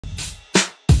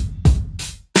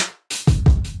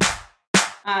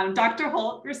Dr.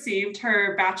 Holt received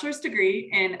her bachelor's degree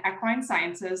in equine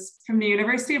sciences from the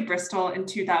University of Bristol in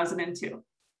 2002.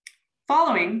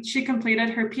 Following, she completed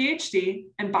her PhD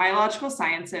in biological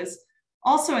sciences,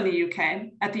 also in the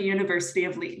UK, at the University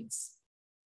of Leeds.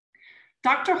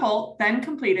 Dr. Holt then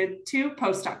completed 2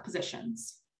 postdoc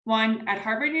positions, one at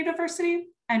Harvard University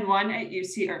and one at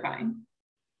UC Irvine.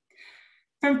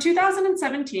 From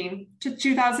 2017 to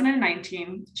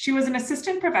 2019, she was an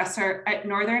assistant professor at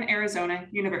Northern Arizona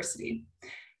University.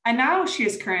 And now she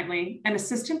is currently an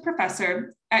assistant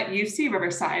professor at UC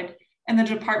Riverside in the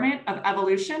Department of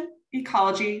Evolution,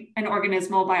 Ecology, and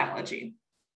Organismal Biology.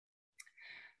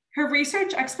 Her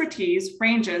research expertise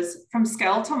ranges from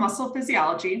skeletal muscle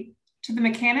physiology to the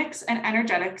mechanics and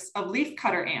energetics of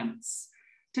leafcutter ants,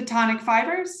 to tonic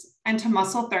fibers, and to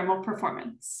muscle thermal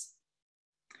performance.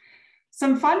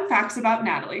 Some fun facts about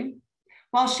Natalie.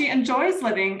 While she enjoys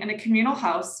living in a communal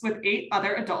house with 8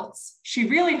 other adults, she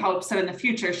really hopes that in the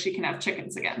future she can have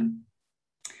chickens again.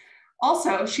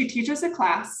 Also, she teaches a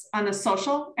class on the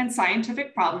social and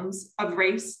scientific problems of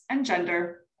race and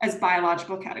gender as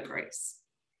biological categories.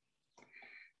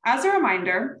 As a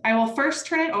reminder, I will first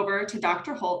turn it over to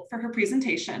Dr. Holt for her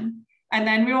presentation, and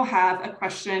then we will have a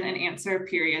question and answer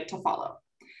period to follow.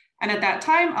 And at that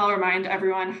time, I'll remind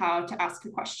everyone how to ask a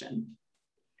question.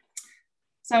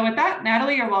 So with that,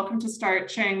 Natalie, you're welcome to start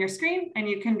sharing your screen, and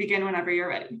you can begin whenever you're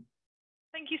ready.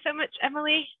 Thank you so much,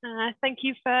 Emily. Thank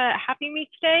you for having me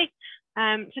today.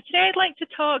 So today I'd like to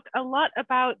talk a lot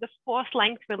about the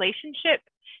force-length relationship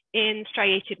in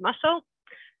striated muscle.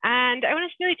 And I want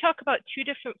to really talk about 2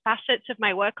 different facets of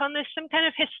my work on this, some kind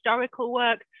of historical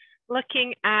work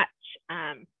looking at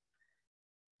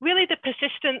really the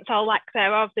persistence or lack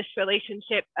thereof this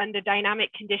relationship under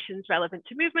dynamic conditions relevant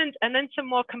to movement, and then some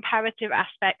more comparative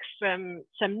aspects from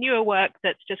some newer work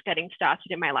that's just getting started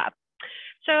in my lab.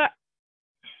 So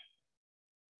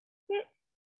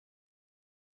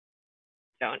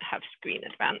don't have screen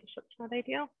advance, that's not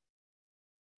ideal.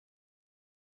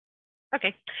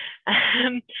 Okay,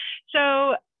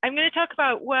 so I'm going to talk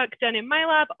about work done in my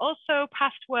lab, also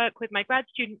past work with my grad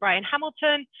student, Brian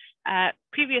Hamilton,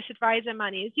 previous advisor,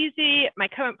 Mani Azizi, my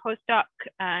current postdoc,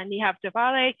 Nihav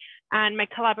Davale, and my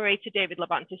collaborator, David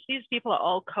Labontis. These people are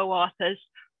all co-authors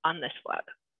on this work.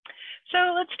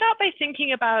 So let's start by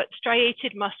thinking about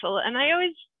striated muscle. And I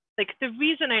always, the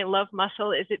reason I love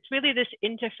muscle is it's really this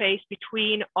interface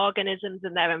between organisms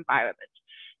and their environment.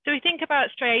 So we think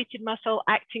about striated muscle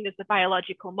acting as the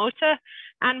biological motor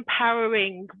and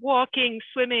powering walking,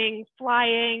 swimming,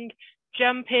 flying,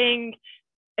 jumping,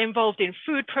 involved in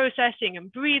food processing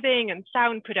and breathing and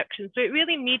sound production. So it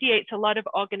really mediates a lot of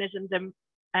organisms and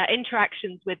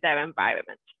interactions with their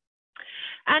environment.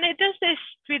 And it does this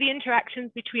through the interactions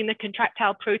between the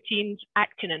contractile proteins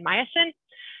actin and myosin.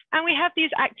 And we have these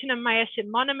actin and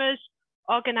myosin monomers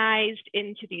organized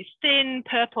into these thin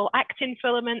purple actin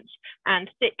filaments and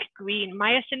thick green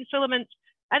myosin filaments,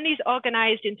 and these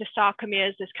organized into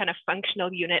sarcomeres, this kind of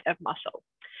functional unit of muscle.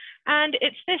 And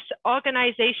it's this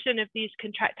organization of these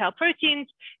contractile proteins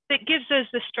that gives us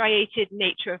the striated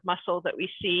nature of muscle that we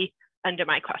see under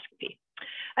microscopy.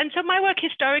 And so my work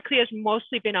historically has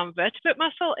mostly been on vertebrate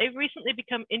muscle. I've recently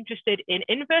become interested in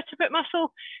invertebrate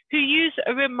muscle, who use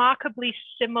a remarkably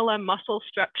similar muscle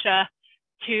structure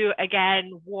to,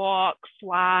 again, walk,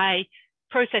 fly,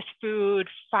 process food,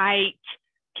 fight,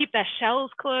 keep their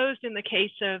shells closed in the case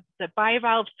of the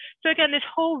bivalves. So again, this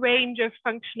whole range of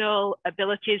functional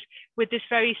abilities with this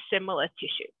very similar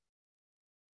tissue.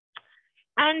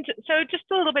 And so just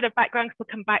a little bit of background, because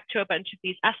we'll come back to a bunch of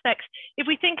these aspects. If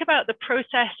we think about the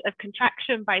process of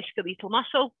contraction by skeletal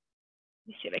muscle, let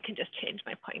me see if I can just change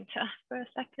my pointer for a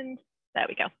second. There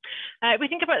we go. If we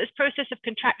think about this process of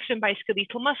contraction by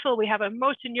skeletal muscle, we have a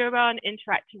motor neuron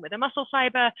interacting with a muscle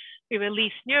fiber. We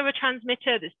release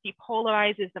neurotransmitter. This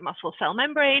depolarizes the muscle cell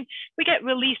membrane. We get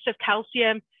release of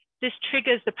calcium. This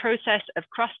triggers the process of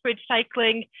cross-bridge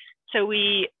cycling. So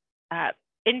we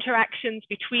interactions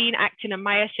between actin and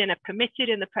myosin are permitted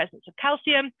in the presence of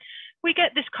calcium. We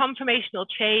get this conformational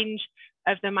change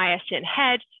of the myosin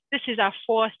head. This is our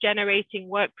force-generating,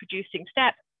 work-producing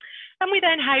step. And we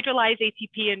then hydrolyze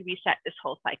ATP and reset this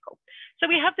whole cycle. So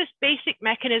we have this basic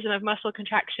mechanism of muscle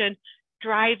contraction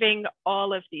driving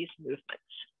all of these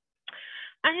movements.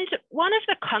 And one of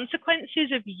the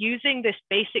consequences of using this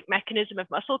basic mechanism of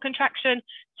muscle contraction,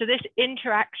 so this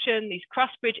interaction, these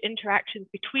cross-bridge interactions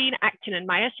between actin and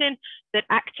myosin that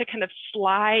act to kind of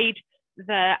slide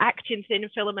the actin thin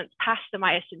filaments past the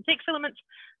myosin thick filaments,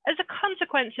 as a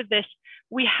consequence of this,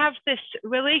 we have this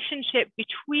relationship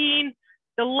between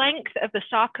the length of the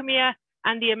sarcomere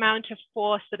and the amount of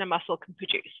force that a muscle can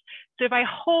produce. So if I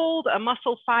hold a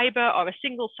muscle fiber or a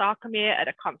single sarcomere at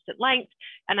a constant length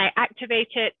and I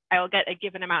activate it, I'll get a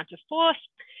given amount of force.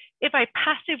 If I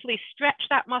passively stretch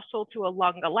that muscle to a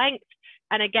longer length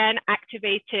and again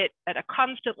activate it at a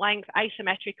constant length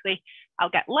isometrically, I'll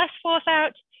get less force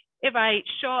out. If I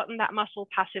shorten that muscle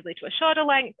passively to a shorter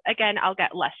length, again, I'll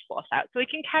get less force out. So we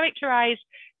can characterize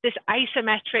this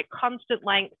isometric constant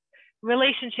length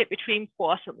relationship between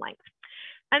force and length.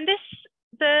 And this,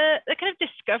 the kind of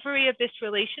discovery of this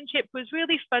relationship was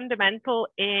really fundamental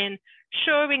in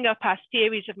shoring up our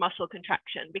theories of muscle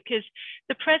contraction, because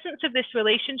the presence of this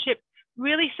relationship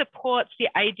really supports the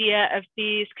idea of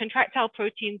these contractile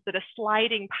proteins that are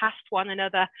sliding past one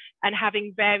another and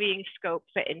having varying scope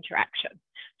for interaction.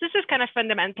 So this is kind of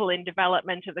fundamental in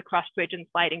development of the cross-bridge and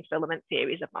sliding filament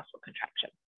theories of muscle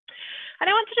contraction. And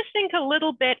I want to just think a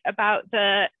little bit about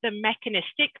the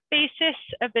mechanistic basis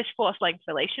of this force-length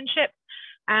relationship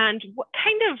and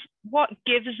what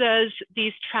gives us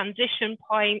these transition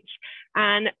points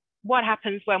and what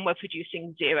happens when we're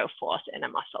producing zero force in a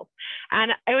muscle.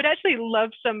 And I would actually love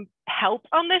some help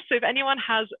on this. So if anyone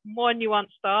has more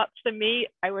nuanced thoughts than me,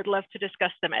 I would love to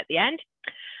discuss them at the end.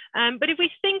 But if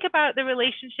we think about the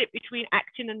relationship between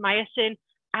actin and myosin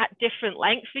at different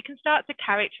lengths, we can start to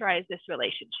characterize this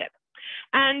relationship.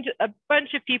 And a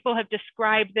bunch of people have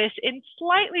described this in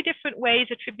slightly different ways,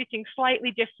 attributing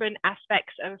slightly different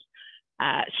aspects of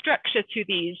structure to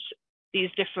these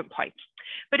different points.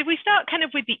 But if we start kind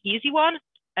of with the easy one,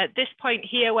 at this point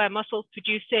here where muscle's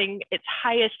producing its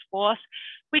highest force,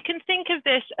 we can think of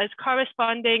this as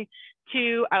corresponding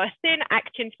to our thin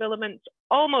actin filaments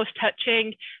almost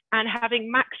touching and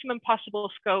having maximum possible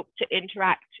scope to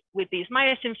interact with these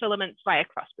myosin filaments via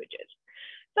cross bridges.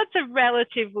 That's a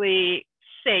relatively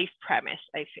safe premise,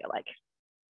 I feel like.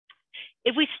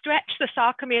 If we stretch the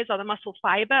sarcomeres or the muscle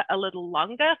fiber a little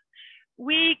longer,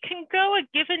 we can go a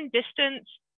given distance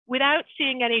without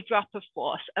seeing any drop of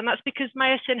force. And that's because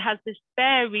myosin has this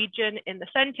bare region in the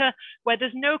center where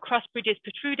there's no cross bridges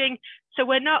protruding. So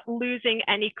we're not losing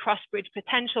any cross bridge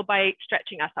potential by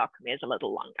stretching our sarcomeres a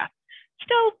little longer.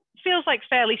 Still feels like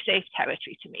fairly safe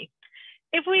territory to me.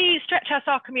 If we stretch our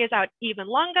sarcomeres out even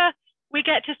longer, we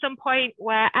get to some point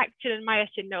where actin and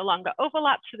myosin no longer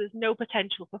overlap, so there's no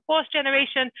potential for force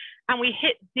generation, and we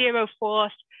hit zero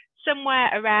force somewhere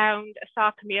around a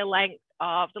sarcomere length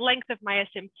of the length of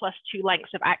myosin plus 2 lengths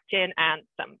of actin and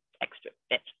some extra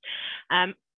bits.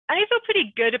 And I feel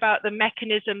pretty good about the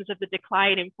mechanisms of the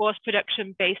decline in force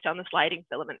production based on the sliding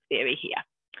filament theory here.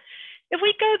 If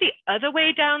we go the other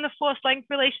way down the force-length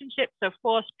relationship, so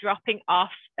force dropping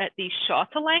off at these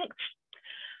shorter lengths,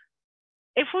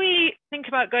 if we think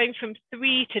about going from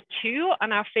 3 to 2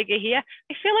 on our figure here,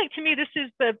 I feel like to me this is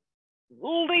the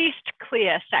least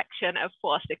clear section of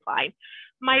force decline.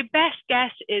 My best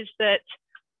guess is that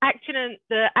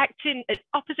the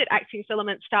opposite actin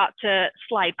filaments start to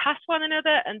slide past one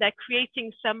another and they're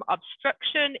creating some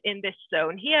obstruction in this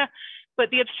zone here, but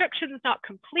the obstruction is not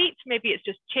complete. Maybe it's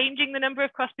just changing the number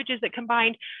of cross bridges that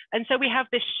combined. And so we have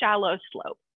this shallow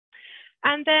slope.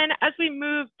 And then as we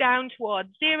move down towards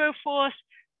zero force,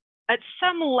 at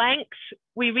some length,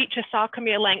 we reach a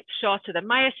sarcomere length shorter than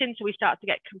myosin, so we start to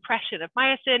get compression of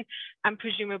myosin and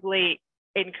presumably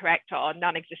incorrect or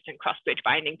non-existent cross-bridge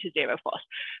binding to zero force.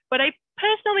 But I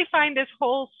personally find this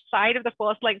whole side of the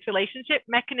force-length relationship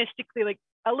mechanistically like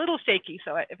a little shaky,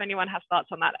 so if anyone has thoughts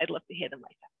on that, I'd love to hear them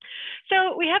later.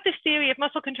 So we have this theory of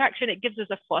muscle contraction. It gives us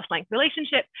a force-length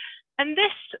relationship, and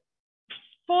this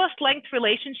force-length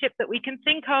relationship that we can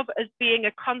think of as being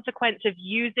a consequence of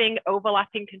using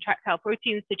overlapping contractile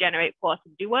proteins to generate force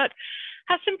and do work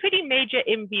has some pretty major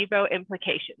in vivo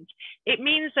implications. It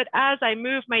means that as I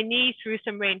move my knee through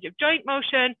some range of joint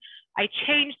motion, I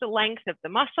change the length of the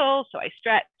muscle, so I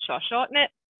stretch or shorten it,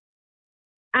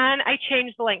 and I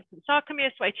change the length of the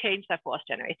sarcomere, so I change their force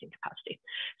generating capacity.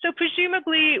 So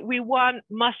presumably we want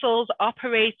muscles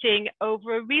operating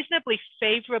over a reasonably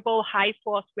favorable high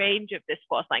force range of this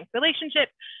force length relationship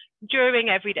during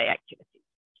everyday activity.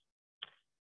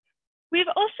 We've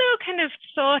also kind of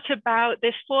thought about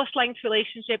this force-length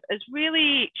relationship as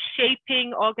really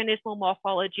shaping organismal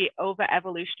morphology over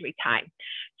evolutionary time.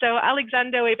 So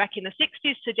Alexander, way back in the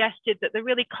 60s, suggested that the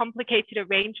really complicated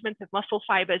arrangement of muscle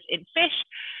fibers in fish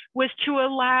was to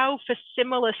allow for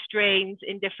similar strains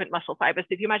in different muscle fibers.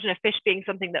 So if you imagine a fish being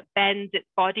something that bends its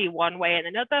body one way and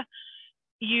another,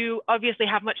 you obviously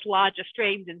have much larger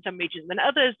strains in some regions than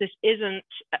others. This isn't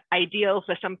ideal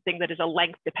for something that is a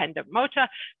length-dependent motor.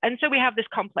 And so we have this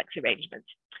complex arrangement.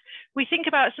 We think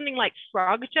about something like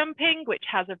frog jumping, which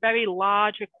has a very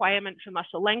large requirement for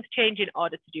muscle length change in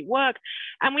order to do work.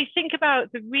 And we think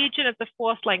about the region of the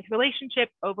force length relationship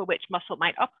over which muscle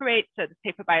might operate. So the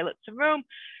paper by Lutz and Rome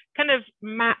kind of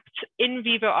mapped in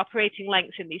vivo operating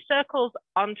lengths in these circles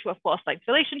onto a force length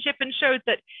relationship and showed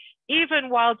that even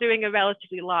while doing a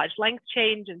relatively large length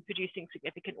change and producing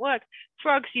significant work,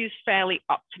 frogs use fairly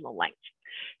optimal length.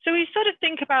 So we sort of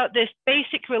think about this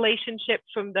basic relationship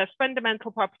from the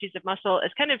fundamental properties of muscle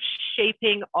as kind of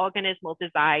shaping organismal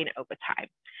design over time.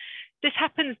 This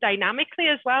happens dynamically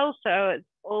as well. So it's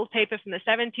old paper from the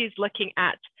 70s looking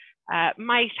at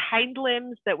mice hind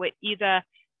limbs that were either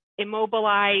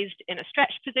immobilized in a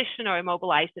stretched position or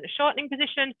immobilized in a shortening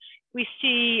position. We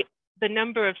see the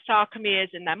number of sarcomeres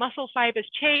in their muscle fibers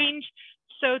change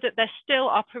so that they're still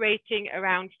operating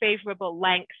around favorable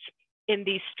lengths in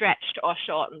these stretched or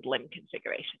shortened limb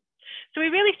configurations. So we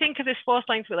really think of this force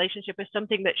length relationship as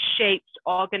something that shapes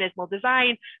organismal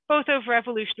design, both over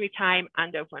evolutionary time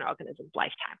and over an organism's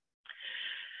lifetime.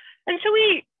 And so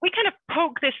we kind of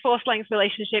poke this force length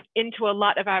relationship into a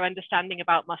lot of our understanding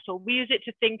about muscle. We use it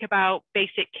to think about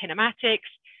basic kinematics.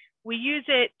 We use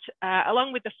it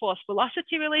along with the force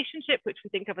velocity relationship, which we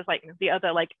think of as like the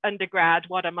other like undergrad,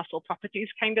 what are muscle properties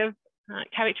kind of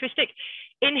characteristic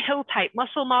in hill type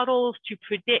muscle models to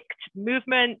predict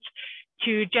movement,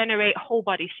 to generate whole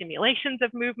body simulations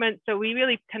of movement. So we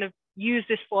really kind of use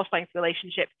this force length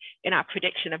relationship in our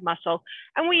prediction of muscle.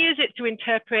 And we use it to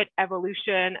interpret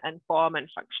evolution and form and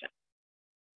function.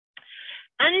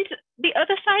 And the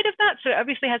other side of that, so it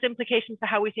obviously has implications for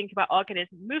how we think about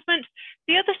organism movement.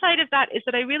 The other side of that is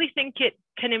that I really think it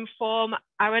can inform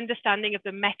our understanding of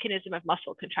the mechanism of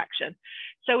muscle contraction.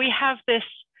 So we have this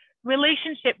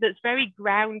relationship that's very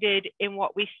grounded in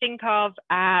what we think of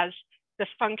as the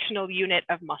functional unit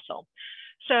of muscle.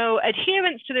 So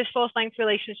adherence to this force length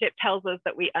relationship tells us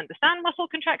that we understand muscle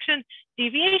contraction.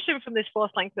 Deviation from this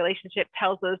force length relationship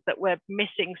tells us that we're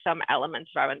missing some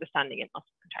elements of our understanding in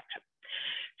muscle contraction.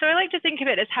 So I like to think of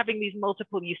it as having these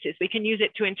multiple uses. We can use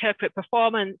it to interpret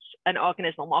performance and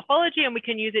organismal morphology, and we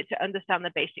can use it to understand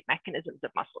the basic mechanisms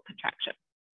of muscle contraction.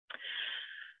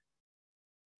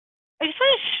 I just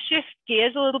want to shift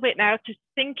gears a little bit now to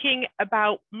thinking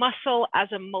about muscle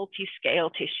as a multi-scale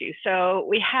tissue. So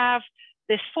we have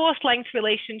this force length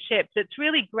relationship that's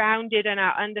really grounded in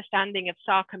our understanding of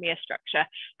sarcomere structure.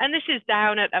 And this is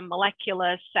down at a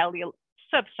molecular, cellular,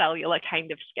 subcellular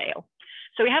kind of scale.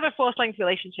 So we have a force length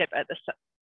relationship at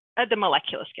the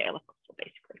molecular scale of muscle,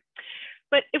 basically.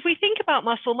 But if we think about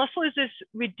muscle, muscle is this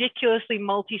ridiculously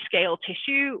multi-scale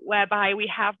tissue whereby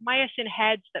we have myosin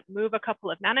heads that move a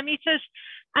couple of nanometers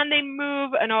and they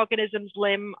move an organism's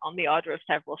limb on the order of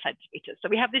several centimeters. So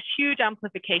we have this huge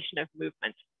amplification of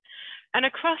movement. And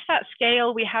across that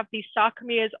scale, we have these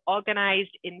sarcomeres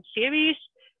organized in series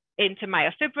into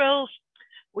myofibrils.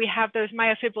 We have those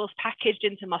myofibrils packaged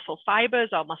into muscle fibers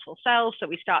or muscle cells. So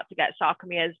we start to get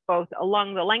sarcomeres both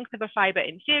along the length of a fiber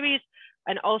in series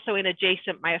and also in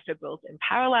adjacent myofibrils in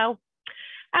parallel.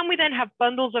 And we then have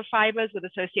bundles of fibers with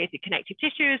associated connective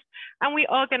tissues. And we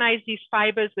organize these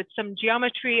fibers with some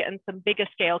geometry and some bigger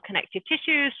scale connective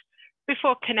tissues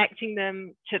before connecting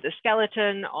them to the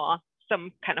skeleton or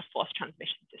some kind of force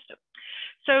transmission system.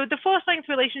 So the force length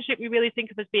relationship we really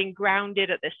think of as being grounded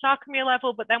at this sarcomere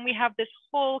level, but then we have this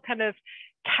whole kind of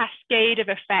cascade of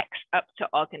effects up to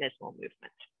organismal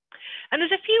movement. And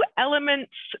there's a few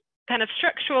elements, kind of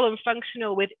structural and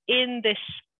functional within this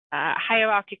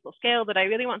hierarchical scale that I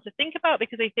really want to think about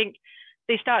because I think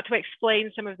they start to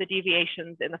explain some of the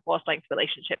deviations in the force length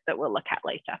relationship that we'll look at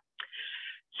later.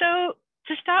 So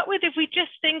to start with, if we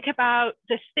just think about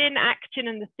the thin actin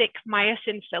and the thick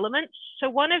myosin filaments, so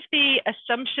one of the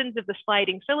assumptions of the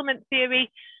sliding filament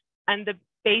theory and the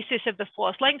basis of the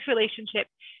force length relationship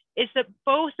is that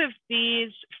both of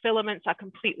these filaments are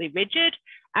completely rigid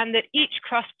and that each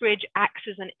cross bridge acts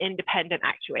as an independent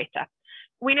actuator.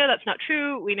 We know that's not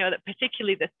true. We know that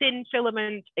particularly the thin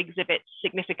filament exhibits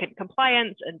significant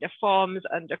compliance and deforms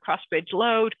under cross bridge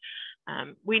load.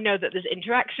 We know that there's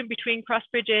interaction between cross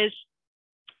bridges.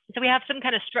 So we have some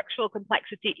kind of structural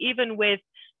complexity, even with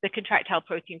the contractile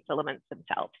protein filaments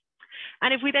themselves.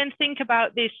 And if we then think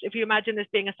about this, if you imagine this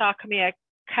being a sarcomere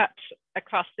cut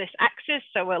across this axis,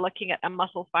 so we're looking at a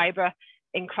muscle fiber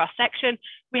in cross section,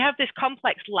 we have this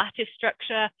complex lattice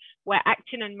structure where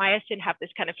actin and myosin have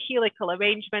this kind of helical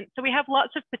arrangement. So we have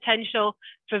lots of potential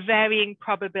for varying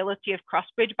probability of cross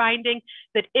bridge binding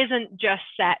that isn't just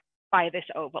set by this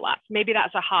overlap. Maybe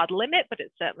that's a hard limit, but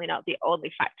it's certainly not the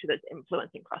only factor that's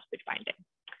influencing cross-bridge binding.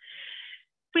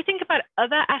 If we think about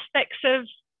other aspects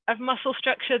of muscle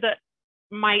structure that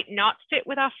might not fit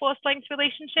with our force length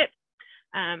relationship.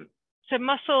 So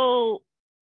muscle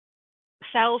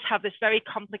cells have this very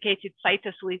complicated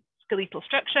cytoskeletal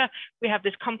structure. We have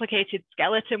this complicated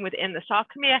skeleton within the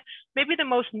sarcomere. Maybe the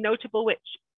most notable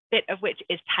bit of which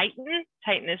is titin.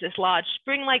 Titin is this large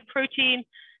spring-like protein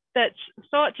that's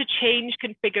thought to change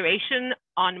configuration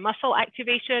on muscle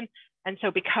activation and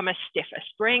so become a stiffer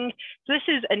spring. So this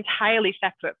is entirely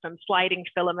separate from sliding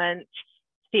filament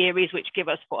theories, which give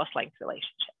us force length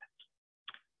relationship.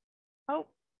 Oh,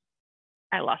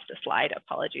 I lost a slide,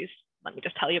 apologies. Let me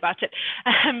just tell you about it.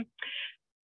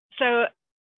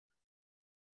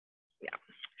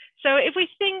 So if we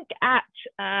think at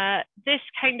this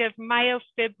kind of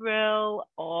myofibril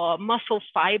or muscle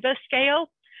fiber scale,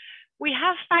 we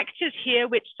have factors here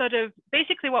which sort of,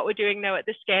 basically what we're doing now at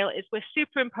this scale is we're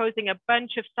superimposing a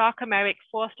bunch of sarcomeric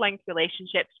force length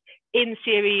relationships in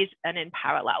series and in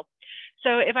parallel.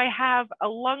 So if I have a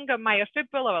longer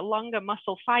myofibril or a longer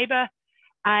muscle fiber,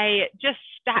 I just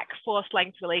stack force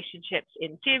length relationships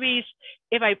in series.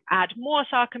 If I add more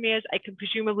sarcomeres, I can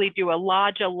presumably do a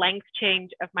larger length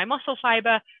change of my muscle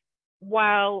fiber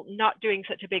while not doing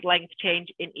such a big length change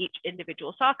in each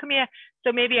individual sarcomere.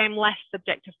 So maybe I'm less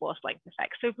subject to force length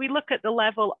effects. So if we look at the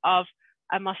level of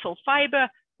a muscle fiber,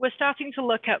 we're starting to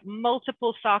look at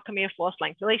multiple sarcomere force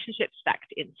length relationships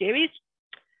stacked in series.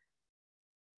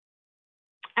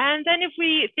 And then if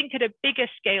we think at a bigger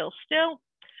scale still,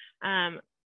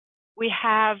 we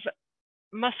have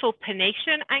muscle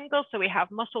pennation angles. So we have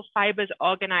muscle fibers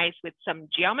organized with some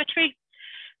geometry.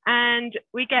 And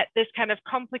we get this kind of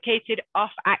complicated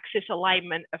off-axis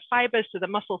alignment of fibers. So the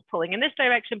muscle's pulling in this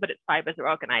direction, but its fibers are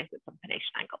organized with some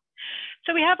pennation angle.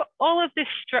 So we have all of this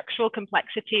structural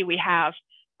complexity. We have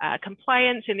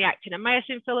compliance in the actin and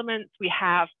myosin filaments. We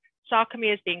have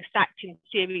sarcomeres being stacked in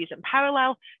series and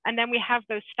parallel. And then we have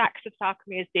those stacks of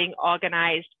sarcomeres being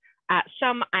organized at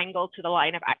some angle to the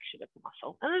line of action of the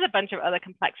muscle. And there's a bunch of other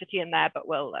complexity in there, but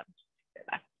we'll do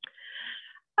that.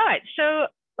 All right, so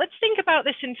let's think about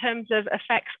this in terms of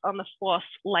effects on the force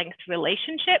length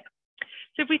relationship.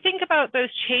 So if we think about those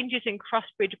changes in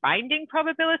cross-bridge binding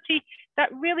probability, that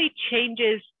really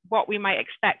changes what we might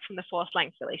expect from the force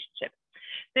length relationship.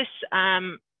 This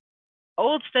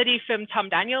old study from Tom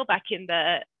Daniel back in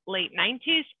the late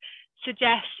 90s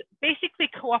suggests basically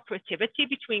cooperativity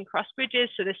between cross bridges.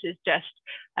 So this is just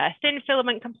thin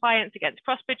filament compliance against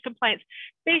cross bridge compliance,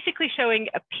 basically showing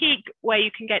a peak where you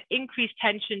can get increased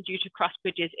tension due to cross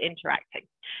bridges interacting.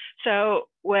 So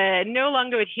we're no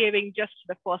longer adhering just to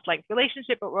the force length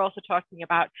relationship, but we're also talking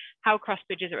about how cross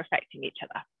bridges are affecting each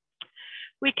other.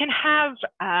 We can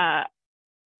have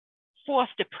force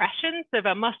depression. So if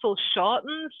a muscle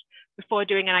shortens before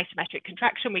doing an isometric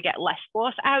contraction, we get less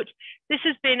force out. This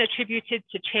has been attributed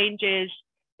to changes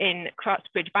in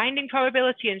cross-bridge binding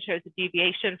probability and shows a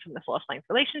deviation from the force length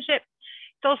relationship.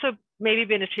 It's also maybe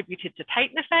been attributed to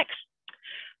Titin effects.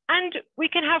 And we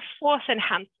can have force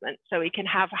enhancement. So we can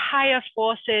have higher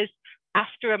forces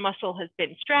after a muscle has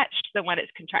been stretched than when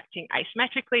it's contracting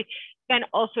isometrically, again,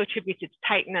 also attributed to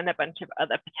Titin and a bunch of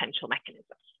other potential mechanisms.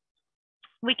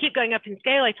 We keep going up in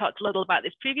scale. I talked a little about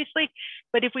this previously,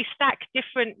 but if we stack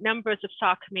different numbers of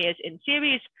sarcomeres in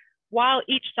series, while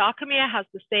each sarcomere has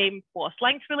the same force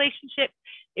length relationship,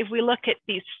 if we look at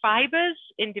these fibers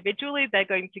individually, they're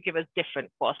going to give us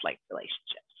different force length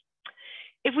relationships.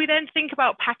 If we then think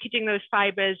about packaging those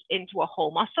fibers into a whole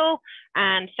muscle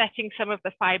and setting some of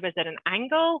the fibers at an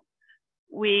angle,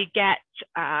 we get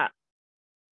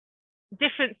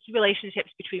different relationships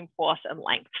between force and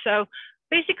length. So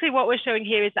basically what we're showing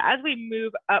here is that as we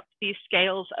move up these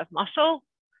scales of muscle,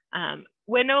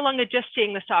 we're no longer just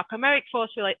seeing the sarcomeric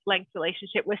force length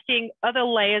relationship, we're seeing other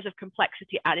layers of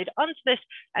complexity added onto this,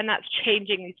 and that's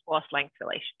changing these force length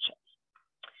relationships.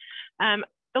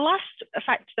 The last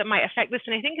effect that might affect this,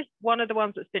 and I think is one of the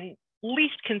ones that's been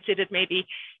least considered maybe,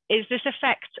 is this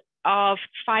effect of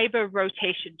fiber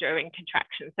rotation during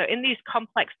contraction. So in these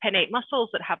complex pennate muscles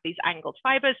that have these angled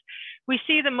fibers, we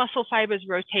see the muscle fibers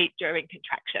rotate during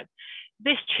contraction.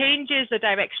 This changes the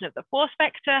direction of the force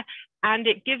vector, and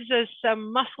it gives us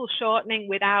some muscle shortening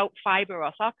without fiber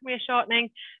or sarcomere shortening.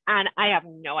 And I have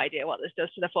no idea what this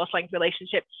does to the force length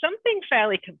relationship, something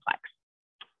fairly complex.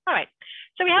 All right,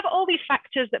 so we have all these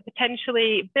factors that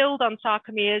potentially build on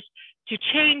sarcomeres to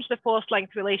change the force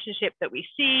length relationship that we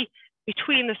see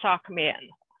between the sarcomere and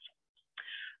the muscle.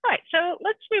 All right, so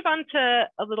let's move on to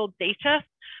a little data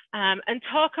and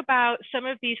talk about some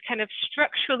of these kind of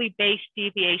structurally based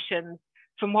deviations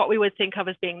from what we would think of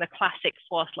as being the classic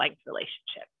force length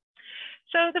relationship.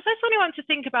 So the first one I want to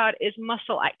think about is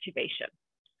muscle activation.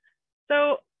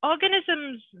 So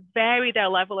organisms vary their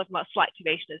level of muscle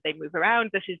activation as they move around.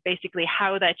 This is basically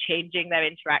how they're changing their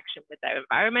interaction with their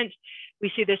environment.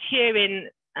 We see this here in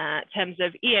terms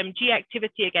of EMG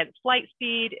activity against flight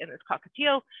speed in this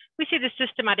cockatiel. We see the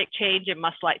systematic change in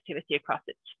muscle activity across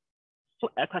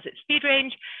its speed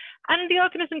range. And the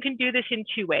organism can do this in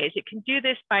two ways. It can do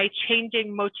this by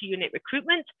changing motor unit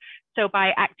recruitment, so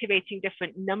by activating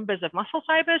different numbers of muscle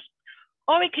fibers,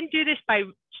 or it can do this by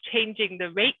changing the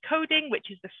rate coding,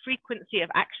 which is the frequency of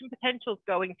action potentials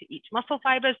going to each muscle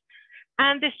fibers.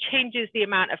 And this changes the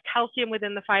amount of calcium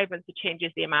within the fibers, it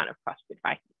changes the amount of crossbridge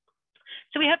vitamins.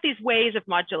 So we have these ways of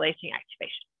modulating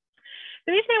activation.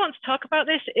 The reason I want to talk about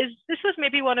this is this was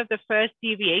maybe one of the first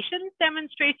deviations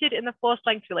demonstrated in the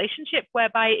force-length relationship,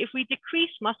 whereby if we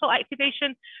decrease muscle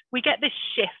activation, we get this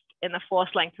shift in the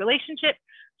force-length relationship.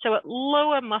 So at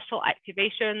lower muscle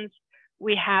activations,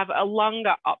 we have a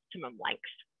longer optimum length.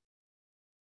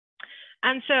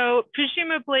 And so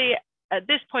presumably at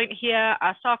this point here,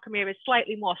 our sarcomere is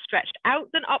slightly more stretched out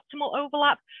than optimal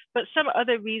overlap, but some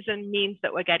other reason means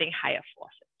that we're getting higher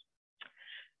forces.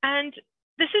 And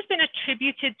this has been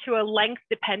attributed to a length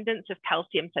dependence of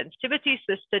calcium sensitivity.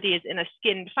 So the study is in a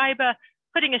skinned fiber,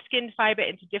 putting a skinned fiber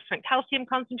into different calcium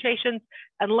concentrations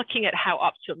and looking at how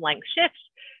optimum length shifts.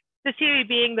 The theory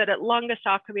being that at longer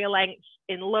sarcomere lengths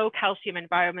in low calcium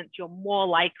environments, you're more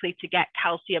likely to get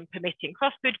calcium permitting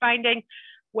crossbridge binding,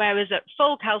 whereas at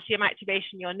full calcium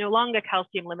activation, you're no longer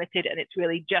calcium limited, and it's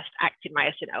really just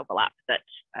actin-myosin overlap that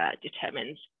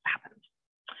determines what happens.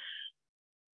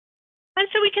 And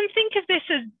so we can think of this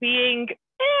as being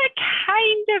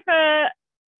kind of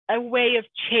a way of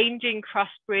changing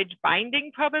crossbridge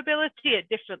binding probability at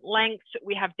different lengths.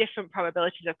 We have different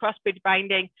probabilities of crossbridge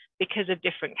binding because of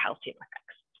different calcium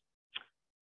effects.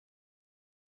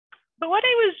 But what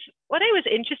I was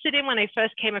interested in when I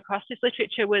first came across this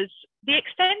literature was the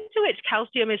extent to which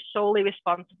calcium is solely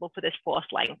responsible for this force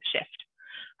length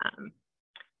shift.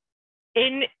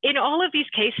 In all of these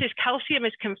cases, calcium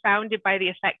is confounded by the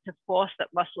effect of force that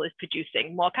muscle is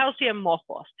producing. More calcium, more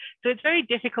force. So it's very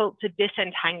difficult to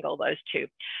disentangle those two.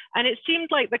 And it seemed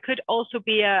like there could also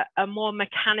be a more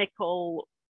mechanical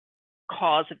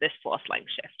cause of this force length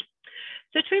shift.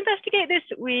 So to investigate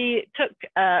this, we took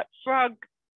frog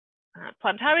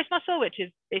plantaris muscle, which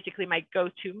is basically my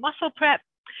go-to muscle prep.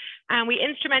 And we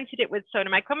instrumented it with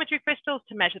sonar micrometry crystals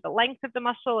to measure the length of the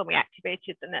muscle, and we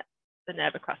activated the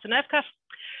nerve across the nerve cuff.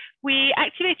 We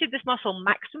activated this muscle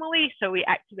maximally, so we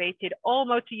activated all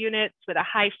motor units with a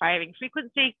high firing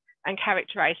frequency and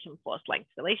characterized some force-length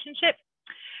relationship.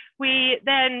 We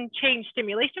then changed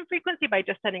stimulation frequency by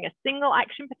just sending a single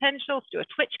action potential to do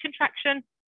a twitch contraction,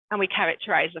 and we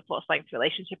characterized the force-length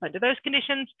relationship under those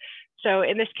conditions. So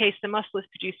in this case, the muscle is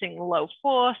producing low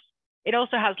force. It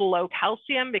also has low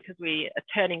calcium because we are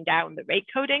turning down the rate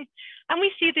coding, and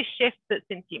we see the shift that's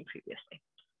been seen previously.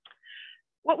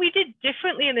 What we did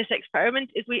differently in this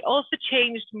experiment is we also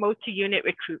changed motor unit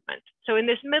recruitment. So in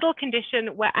this middle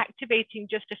condition, we're activating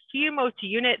just a few motor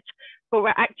units, but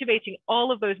we're activating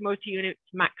all of those motor units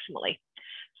maximally.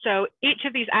 So each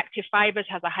of these active fibers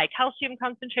has a high calcium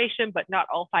concentration, but not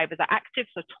all fibers are active,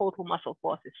 so total muscle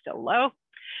force is still low.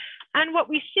 And what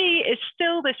we see is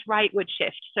still this rightward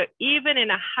shift. So even in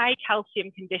a high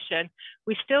calcium condition,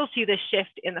 we still see this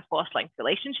shift in the force length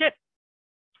relationship,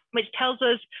 which tells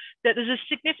us that there's a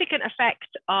significant effect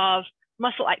of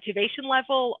muscle activation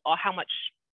level or how much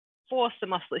force the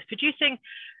muscle is producing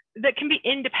that can be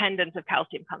independent of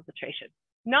calcium concentration.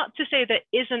 Not to say there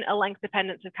isn't a length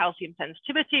dependence of calcium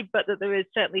sensitivity, but that there is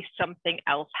certainly something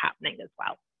else happening as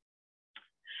well.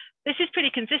 This is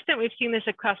pretty consistent. We've seen this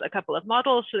across a couple of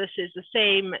models. So this is the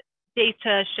same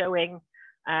data showing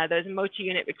those motor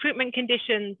unit recruitment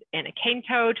conditions in a cane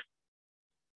toad.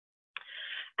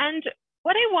 And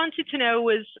what I wanted to know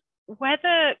was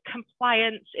whether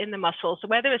compliance in the muscle, so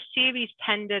whether a series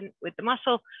tendon with the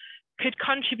muscle could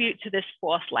contribute to this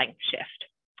force length shift.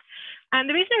 And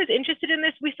the reason I was interested in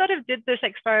this, we sort of did this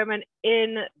experiment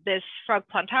in this frog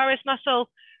plantaris muscle,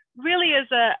 really as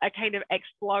a kind of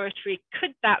exploratory,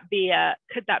 could that be a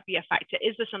factor?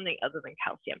 Is there something other than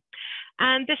calcium?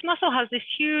 And this muscle has this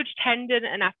huge tendon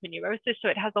and aponeurosis, so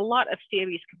it has a lot of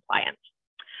series compliance.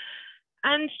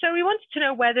 And so we wanted to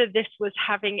know whether this was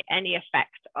having any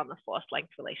effect on the force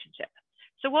length relationship.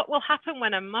 So what will happen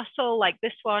when a muscle like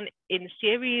this one in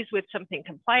series with something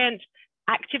compliant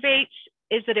activates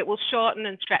is that it will shorten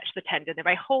and stretch the tendon. If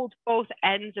I hold both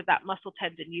ends of that muscle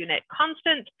tendon unit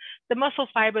constant, the muscle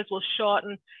fibers will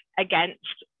shorten against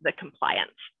the compliance.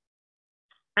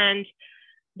 And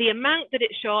the amount that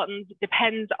it shortens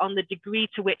depends on the degree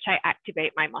to which I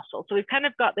activate my muscle. So we've kind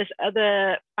of got this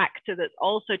other factor that's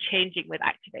also changing with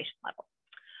activation level.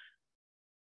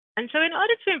 And so in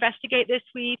order to investigate this,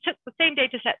 we took the same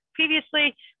data set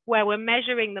previously, where we're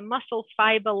measuring the muscle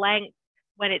fiber length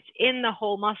when it's in the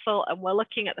whole muscle, and we're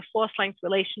looking at the force length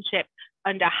relationship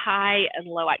under high and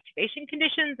low activation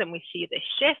conditions, and we see this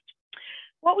shift.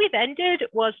 What we then did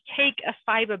was take a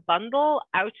fiber bundle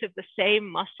out of the same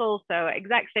muscle, so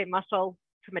exact same muscle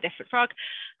from a different frog,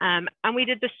 and we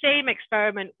did the same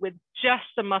experiment with just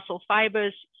the muscle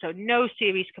fibers, so no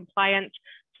series compliance.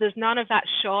 So there's none of that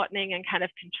shortening and kind of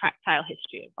contractile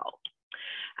history involved.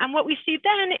 And what we see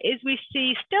then is we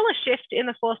see still a shift in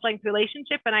the force length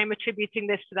relationship, and I'm attributing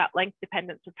this to that length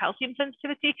dependence of calcium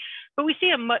sensitivity, but we see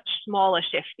a much smaller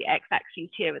shift. The x-axes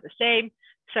here are the same.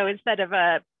 So instead of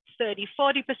a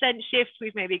 30–40% shift,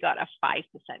 we've maybe got a 5%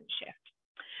 shift,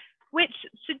 which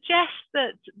suggests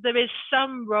that there is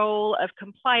some role of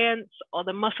compliance or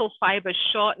the muscle fibers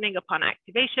shortening upon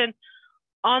activation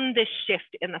on this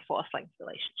shift in the force length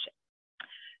relationship.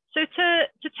 So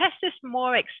to test this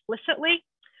more explicitly,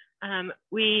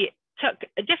 we took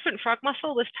a different frog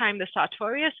muscle, this time the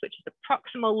sartorius, which is the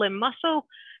proximal limb muscle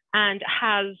and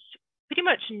has pretty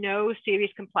much no series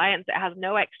compliance. It has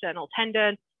no external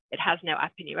tendon. It has no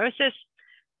aponeurosis.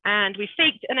 And we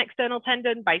faked an external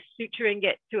tendon by suturing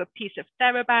it to a piece of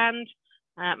TheraBand.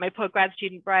 My poor grad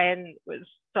student, Brian,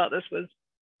 thought this was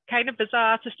kind of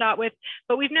bizarre to start with,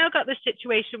 but we've now got this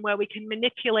situation where we can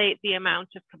manipulate the amount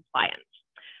of compliance.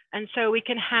 And so we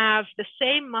can have the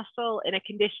same muscle in a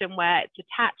condition where it's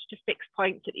attached to fixed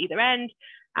points at either end,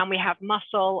 and we have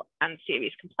muscle and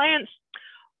series compliance,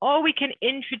 or we can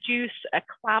introduce a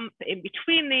clamp in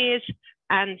between these,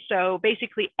 and so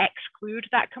basically exclude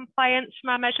that compliance from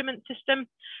our measurement system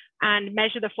and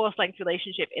measure the force length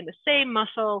relationship in the same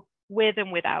muscle with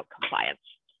and without compliance.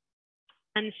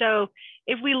 And so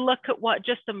if we look at what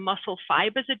just the muscle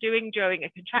fibers are doing during a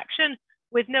contraction,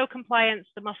 with no compliance,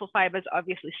 the muscle fibers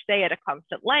obviously stay at a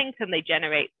constant length and they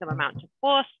generate some amount of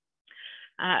force.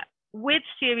 With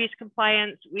series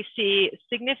compliance, we see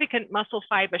significant muscle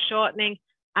fiber shortening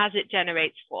as it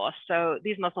generates force. So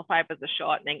these muscle fibers are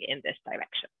shortening in this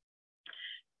direction,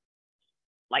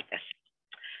 like this.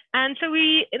 And so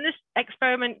we, in this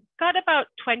experiment, got about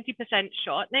 20%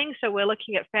 shortening. So we're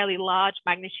looking at fairly large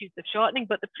magnitudes of shortening,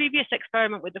 but the previous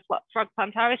experiment with the frog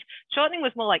plantaris, shortening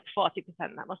was more like 40%.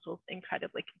 That muscle is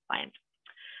incredibly compliant.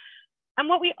 And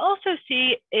what we also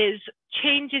see is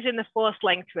changes in the force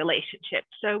length relationship.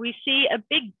 So we see a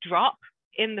big drop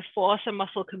in the force a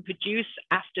muscle can produce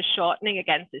after shortening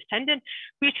against this tendon.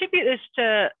 We attribute this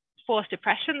to force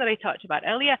depression that I talked about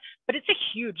earlier, but it's a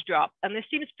huge drop, and this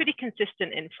seems pretty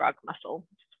consistent in frog muscle,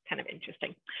 which is kind of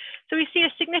interesting. So we see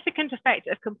a significant effect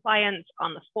of compliance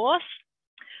on the force.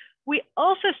 We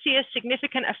also see a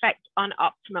significant effect on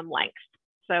optimum length.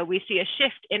 So we see a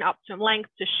shift in optimum length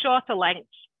to shorter lengths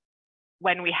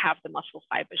when we have the muscle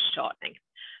fibers shortening.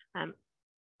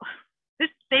 This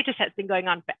data set's been going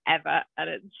on forever,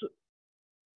 and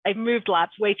I've moved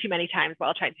labs way too many times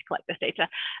while trying to collect this data.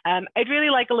 I'd really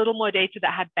like a little more data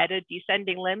that had better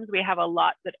descending limbs. We have a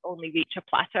lot that only reach a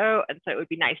plateau, and so it would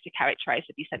be nice to characterize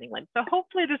the descending limbs. So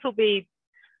hopefully this will be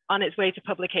on its way to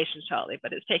publication shortly,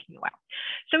 but it's taking a while.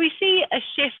 So we see a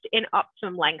shift in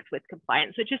optimum length with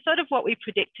compliance, which is sort of what we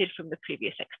predicted from the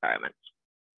previous experiments.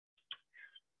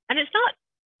 And it's not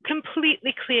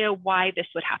completely clear why this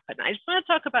would happen. I just want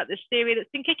to talk about this theory that's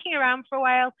been kicking around for a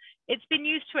while. It's been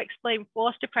used to explain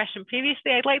force depression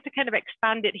previously. I'd like to kind of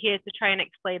expand it here to try and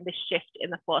explain this shift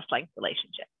in the force length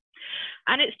relationship.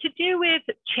 And it's to do with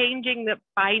changing the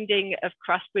binding of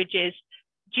cross bridges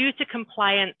due to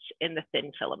compliance in the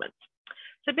thin filament.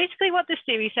 So basically what this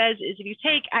theory says is if you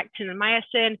take actin and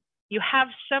myosin, you have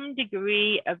some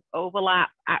degree of overlap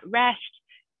at rest.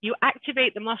 You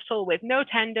activate the muscle with no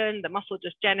tendon, the muscle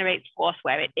just generates force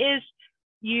where it is.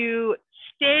 You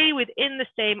stay within the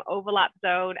same overlap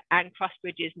zone, and cross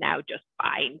bridges now just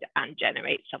bind and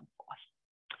generate some force.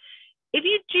 If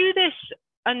you do this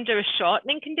under a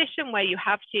shortening condition where you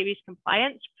have series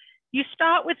compliance, you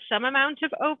start with some amount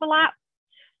of overlap,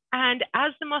 and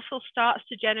as the muscle starts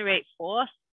to generate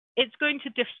force, it's going to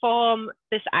deform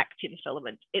this actin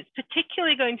filament. It's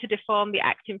particularly going to deform the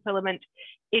actin filament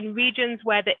in regions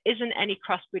where there isn't any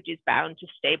cross bridges bound to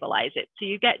stabilize it. So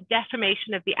you get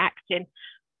deformation of the actin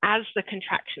as the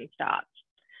contraction starts.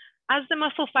 As the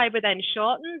muscle fiber then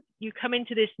shortens, you come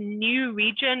into this new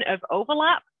region of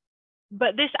overlap,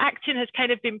 but this actin has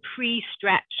kind of been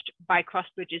pre-stretched by cross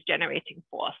bridges generating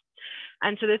force.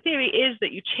 And so the theory is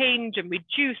that you change and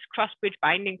reduce cross-bridge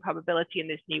binding probability in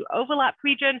this new overlap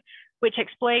region, which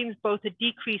explains both a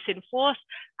decrease in force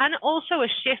and also a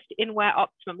shift in where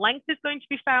optimum length is going to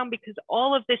be found, because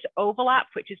all of this overlap,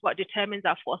 which is what determines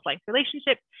our force length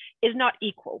relationship, is not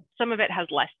equal. Some of it has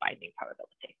less binding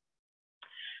probability.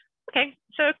 Okay,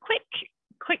 so a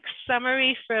quick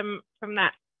summary from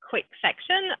that quick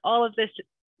section. All of this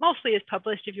mostly is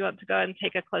published if you want to go and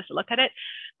take a closer look at it.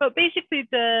 But basically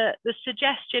the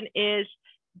suggestion is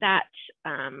that,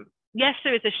 yes,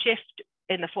 there is a shift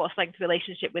in the force length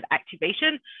relationship with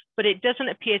activation, but it doesn't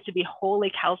appear to be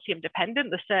wholly calcium dependent.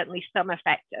 There's certainly some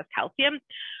effect of calcium,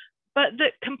 but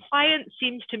the compliance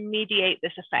seems to mediate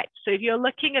this effect. So if you're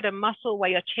looking at a muscle where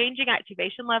you're changing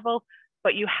activation level,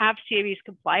 but you have series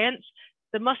compliance,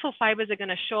 the muscle fibers are going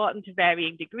to shorten to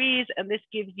varying degrees, and this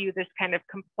gives you this kind of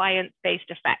compliance-based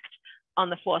effect on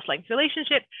the force length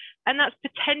relationship. And that's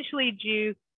potentially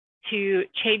due to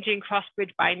changing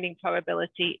cross-bridge binding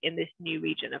probability in this new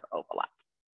region of overlap.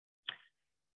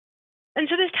 And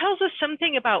so this tells us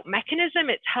something about mechanism.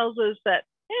 It tells us that,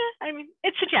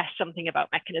 it suggests something about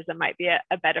mechanism might be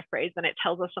a better phrase than it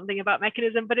tells us something about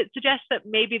mechanism, but it suggests that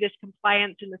maybe this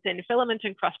compliance in the thin filament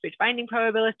and cross-bridge binding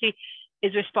probability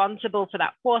is responsible for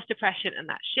that force depression and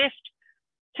that shift.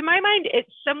 To my mind, it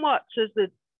somewhat says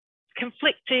the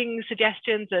conflicting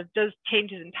suggestions of, does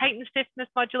changes in tighten stiffness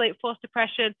modulate force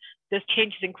depression? Does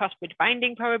changes in cross-bridge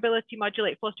binding probability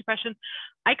modulate force depression?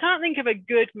 I can't think of a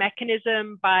good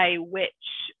mechanism by which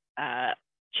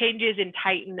changes in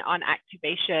tighten on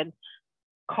activation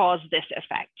cause this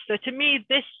effect. So to me,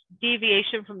 this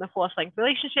deviation from the force length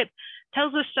relationship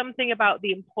tells us something about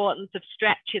the importance of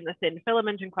stretch in the thin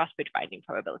filament and cross-bridge binding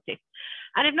probability.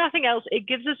 And if nothing else, it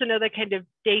gives us another kind of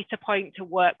data point to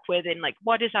work with in, like,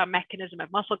 what is our mechanism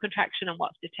of muscle contraction and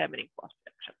what's determining force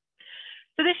production.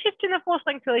 So this shift in the force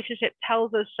length relationship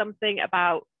tells us something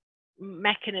about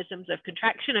mechanisms of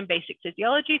contraction and basic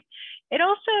physiology. It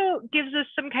also gives us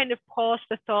some kind of pause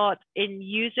for thought in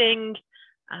using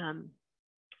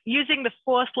the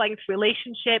force length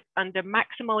relationship under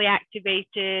maximally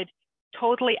activated,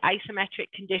 totally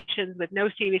isometric conditions with no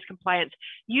series compliance,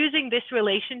 using this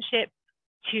relationship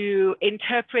to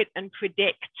interpret and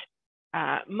predict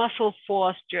muscle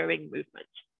force during movement.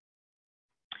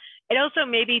 It also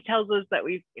maybe tells us that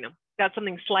we've got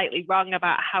something slightly wrong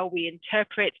about how we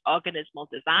interpret organismal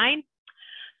design.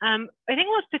 I think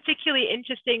what's particularly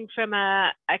interesting from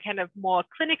a kind of more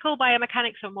clinical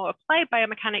biomechanics or more applied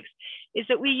biomechanics is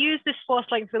that we use this force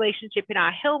length relationship in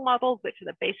our Hill models, which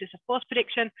are the basis of force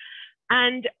prediction.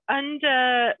 And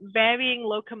under varying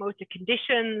locomotor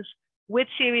conditions with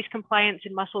series compliance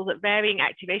in muscles at varying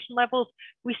activation levels,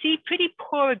 we see pretty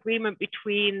poor agreement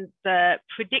between the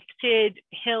predicted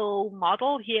Hill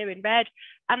model here in red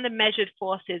and the measured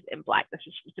forces in black. This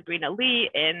is from Sabrina Lee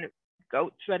in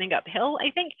Goats Running Uphill,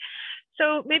 I think.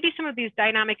 So maybe some of these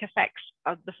dynamic effects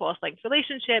of the force length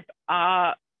relationship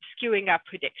are skewing our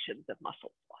predictions of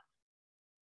muscle force.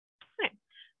 Okay.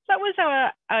 So that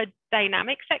was our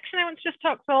dynamic section. I want to just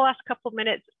talk for the last couple of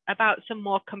minutes about some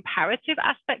more comparative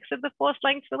aspects of the force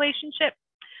length relationship.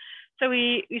 So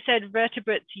we said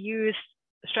vertebrates use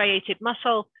striated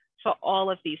muscle for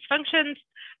all of these functions,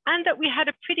 and that we had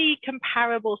a pretty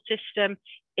comparable system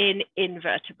in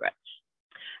invertebrates.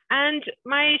 And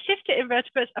my shift to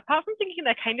invertebrates, apart from thinking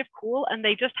they're kind of cool and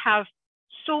they just have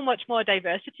so much more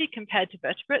diversity compared to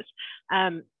vertebrates,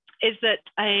 is that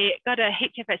I got a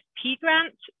HFSP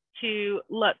grant to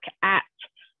look at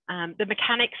the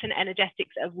mechanics and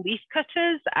energetics of leaf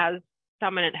cutters as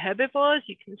dominant herbivores.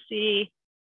 You can see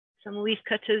some leaf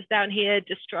cutters down here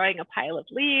destroying a pile of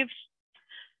leaves.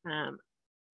 And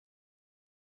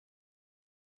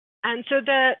so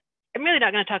I'm really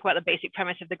not going to talk about the basic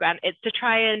premise of the grant. It's to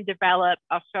try and develop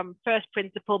from first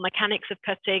principle mechanics of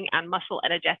cutting and muscle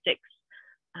energetics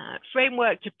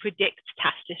framework to predict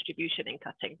task distribution in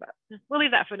cutting, but we'll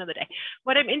leave that for another day.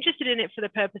 What I'm interested in it for the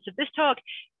purpose of this talk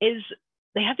is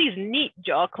they have these neat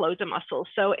jaw closer muscles.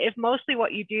 So if mostly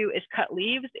what you do is cut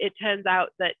leaves, it turns out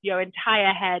that your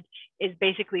entire head is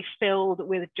basically filled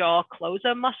with jaw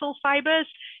closer muscle fibers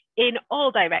in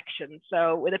all directions.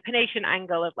 So with a pennation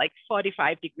angle of like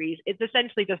 45 degrees, it's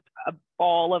essentially just a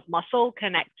ball of muscle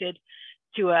connected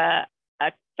to a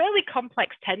fairly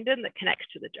complex tendon that connects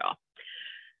to the jaw.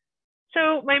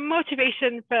 So my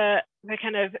motivation for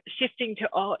kind of shifting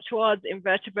towards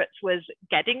invertebrates was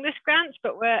getting this grant,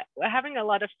 but we're having a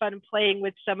lot of fun playing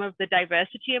with some of the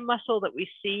diversity in muscle that we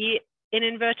see in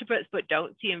invertebrates but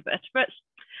don't see in vertebrates.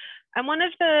 And one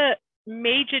of the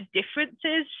major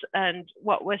differences, and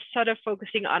what we're sort of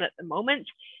focusing on at the moment,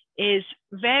 is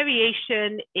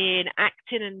variation in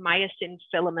actin and myosin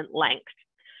filament length.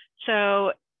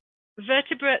 So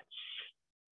vertebrates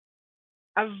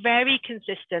are very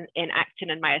consistent in actin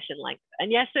and myosin length.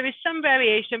 And yes, there is some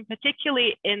variation,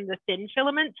 particularly in the thin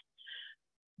filament,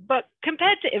 but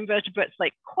compared to invertebrates,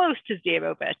 like close to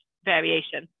zero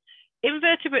variation.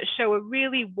 Invertebrates show a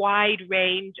really wide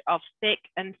range of thick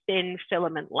and thin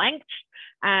filament lengths.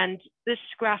 And this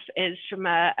graph is from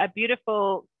a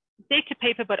beautiful data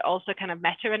paper, but also kind of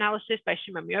meta-analysis by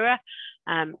Shimomura,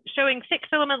 showing thick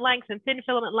filament length and thin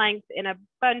filament length in a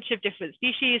bunch of different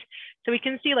species. So we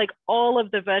can see like all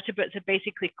of the vertebrates are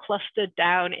basically clustered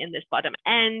down in this bottom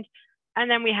end. And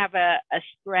then we have a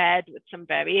spread with some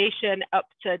variation up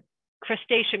to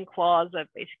crustacean claws of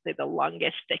basically the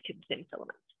longest thick and thin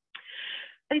filaments.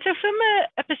 And so from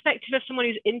a perspective of someone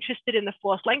who's interested in the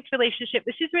force-length relationship,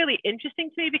 this is really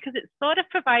interesting to me because it sort of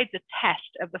provides a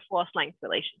test of the force-length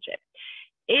relationship.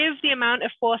 If the amount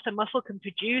of force a muscle can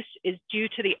produce is due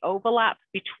to the overlap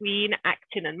between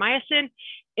actin and myosin,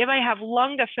 if I have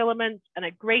longer filaments and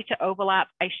a greater overlap,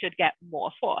 I should get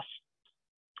more force.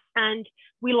 And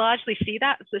we largely see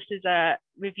that. So this is a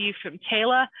review from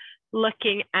Taylor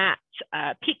looking at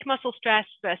peak muscle stress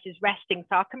versus resting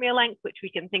sarcomere length, which we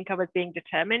can think of as being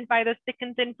determined by the thick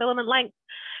and thin filament length.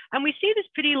 And we see this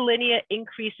pretty linear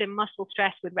increase in muscle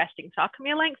stress with resting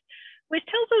sarcomere length, which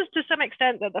tells us to some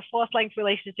extent that the force-length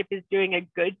relationship is doing a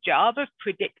good job of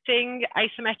predicting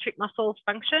isometric muscle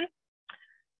function.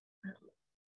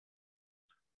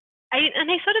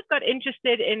 I sort of got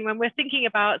interested in when we're thinking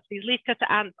about these leafcutter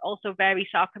ants also vary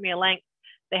sarcomere length.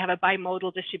 They have a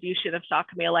bimodal distribution of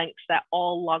sarcomere lengths. They're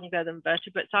all longer than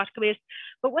vertebrate sarcomeres.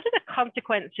 But what are the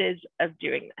consequences of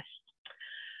doing this?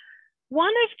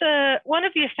 One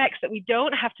of the effects that we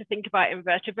don't have to think about in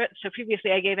vertebrates, so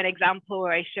previously I gave an example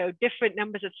where I showed different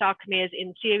numbers of sarcomeres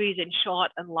in series in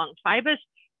short and long fibers.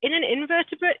 In an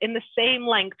invertebrate, in the same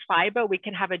length fiber, we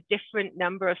can have a different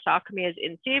number of sarcomeres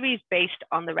in series based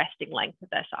on the resting length of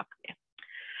their sarcomere.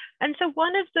 And so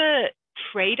one of the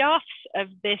trade-offs of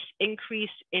this increase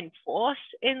in force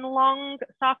in long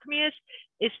sarcomeres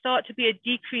is thought to be a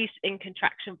decrease in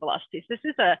contraction velocities. This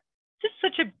is just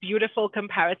such a beautiful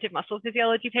comparative muscle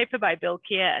physiology paper by Bill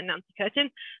Keir and Nancy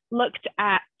Curtin, looked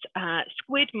at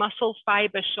squid muscle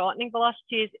fiber shortening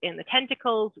velocities in the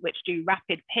tentacles, which do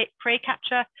rapid prey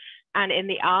capture, and in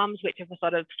the arms, which are for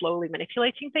sort of slowly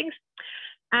manipulating things.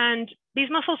 And these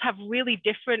muscles have really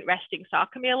different resting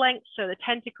sarcomere lengths. So the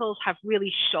tentacles have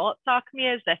really short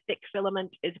sarcomeres. Their thick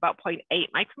filament is about 0.8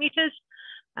 micrometers,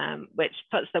 which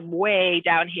puts them way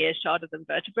down here, shorter than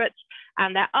vertebrates.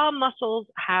 And their arm muscles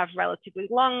have relatively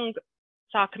long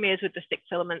sarcomeres with the thick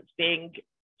filaments being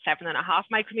 7.5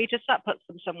 micrometers. So that puts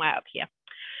them somewhere up here.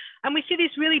 And we see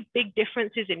these really big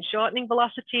differences in shortening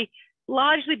velocity,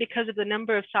 largely because of the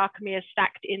number of sarcomeres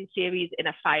stacked in series in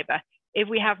a fiber. If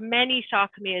we have many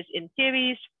sarcomeres in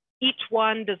series, each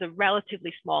one does a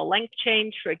relatively small length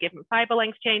change for a given fiber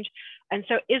length change, and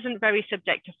so isn't very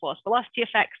subject to force velocity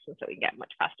effects, and so we can get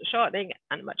much faster shortening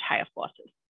and much higher forces.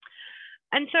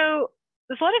 And so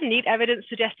there's a lot of neat evidence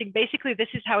suggesting basically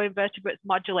this is how invertebrates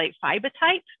modulate fiber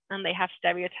type, and they have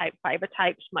stereotype fiber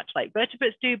types much like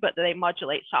vertebrates do, but they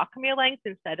modulate sarcomere length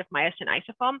instead of myosin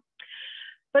isoform.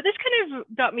 But this kind of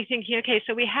got me thinking, okay,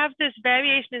 so we have this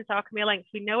variation in sarcomere length.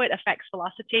 We know it affects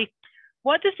velocity.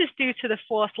 What does this do to the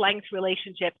force-length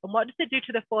relationship? And what does it do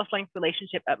to the force-length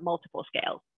relationship at multiple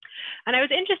scales? And I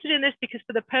was interested in this because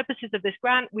for the purposes of this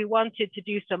grant, we wanted to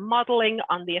do some modeling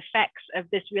on the effects of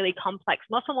this really complex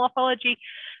muscle morphology.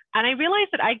 And I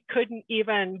realized that I couldn't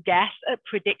even guess at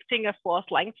predicting a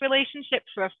force-length relationship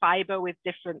for a fiber with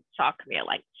different sarcomere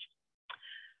lengths.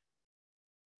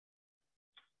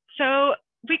 So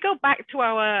we go back to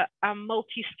our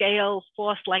multi-scale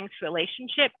force-length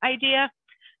relationship idea.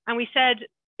 And we said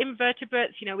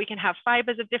invertebrates, we can have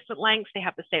fibers of different lengths. They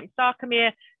have the same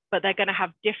sarcomere, but they're going to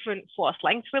have different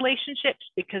force-length relationships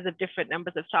because of different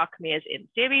numbers of sarcomeres in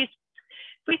series.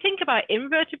 If we think about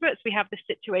invertebrates, we have the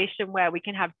situation where we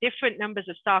can have different numbers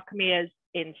of sarcomeres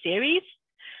in series.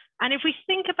 And if we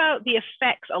think about the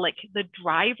effects or like the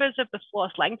drivers of the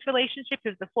force-length relationship,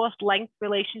 if the force-length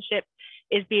relationship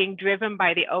is being driven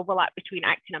by the overlap between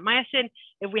actin and myosin,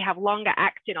 if we have longer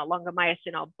actin or longer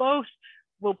myosin or both,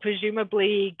 we'll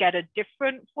presumably get a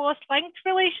different force-length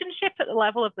relationship at the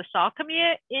level of the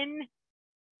sarcomere in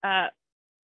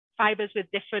fibers with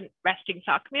different resting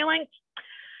sarcomere lengths.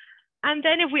 And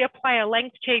then if we apply a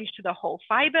length change to the whole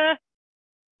fiber,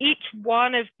 each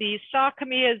one of these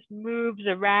sarcomeres moves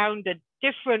around a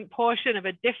different portion of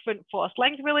a different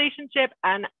force-length relationship,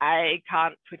 and I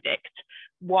can't predict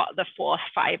what the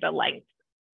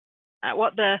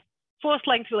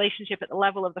force-length relationship at the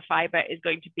level of the fiber is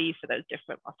going to be for those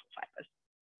different muscle fibers.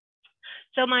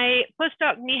 So my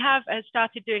postdoc Nihav has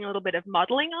started doing a little bit of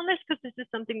modeling on this because this is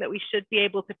something that we should be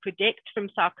able to predict from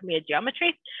sarcomere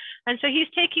geometry. And so he's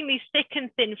taking these thick and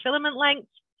thin filament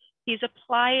lengths. He's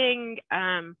applying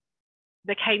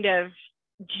the kind of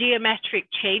geometric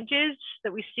changes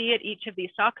that we see at each of these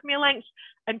sarcomere lengths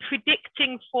and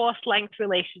predicting force length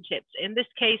relationships. In this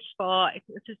case, I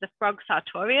think this is the frog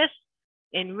sartorius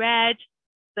in red,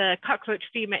 the cockroach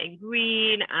femur in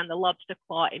green, and the lobster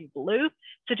claw in blue.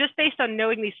 So just based on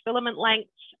knowing these filament lengths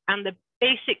and the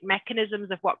basic mechanisms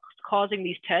of what's causing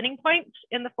these turning points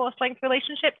in the force length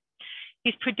relationship,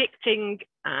 he's predicting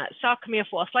sarcomere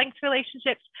force length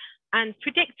relationships and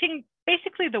predicting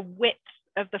basically the width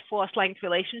of the force length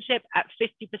relationship at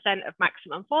 50% of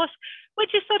maximum force,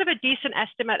 which is sort of a decent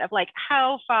estimate of like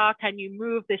how far can you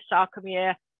move this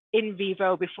sarcomere in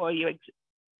vivo before you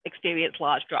experience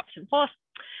large drops in force.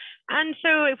 And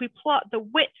so if we plot the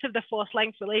width of the force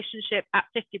length relationship at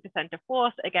 50% of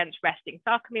force against resting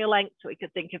sarcomere length, so we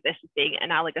could think of this as being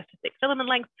analogous to thick filament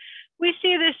length, we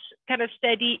see this kind of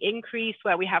steady increase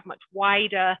where we have much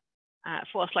wider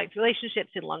force length relationships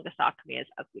in longer sarcomeres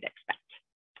as we'd expect.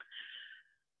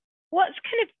 What's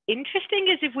kind of interesting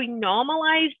is if we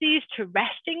normalize these to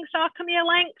resting sarcomere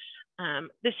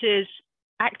lengths, this is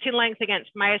actin length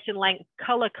against myosin length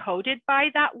color coded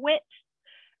by that width.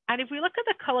 And if we look at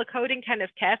the color coding kind of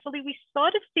carefully, we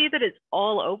sort of see that it's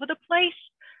all over the place.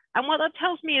 And what that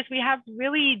tells me is we have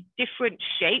really different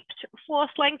shaped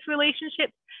force length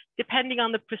relationships depending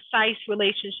on the precise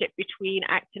relationship between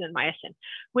actin and myosin,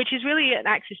 which is really an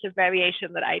axis of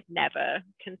variation that I'd never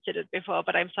considered before,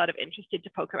 but I'm sort of interested to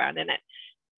poke around in it.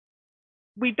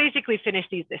 We basically finished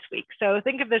these this week. So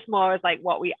think of this more as like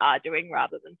what we are doing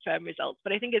rather than firm results,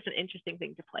 but I think it's an interesting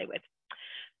thing to play with.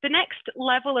 The next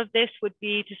level of this would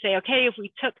be to say, okay, if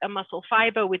we took a muscle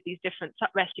fiber with these different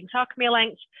resting sarcomere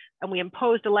lengths and we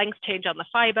imposed a length change on the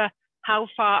fiber, how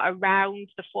far around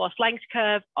the force length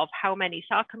curve of how many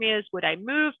sarcomeres would I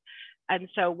move? And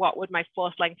so what would my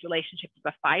force length relationship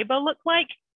of a fiber look like?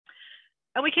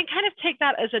 And we can kind of take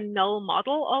that as a null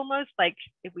model almost, like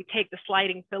if we take the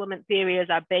sliding filament theory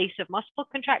as our base of muscle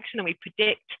contraction and we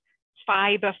predict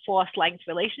fiber force length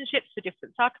relationships for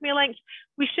different sarcomere lengths,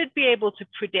 we should be able to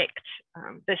predict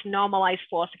this normalized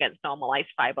force against normalized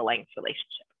fiber length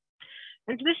relationship.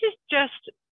 And so this is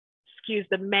just, excuse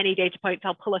the many data points,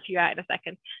 I'll pull a few out in a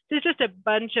second. This is just a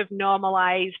bunch of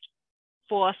normalized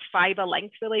force fiber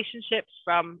length relationships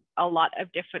from a lot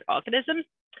of different organisms.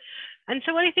 And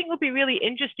so what I think will be really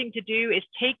interesting to do is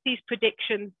take these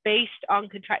predictions based on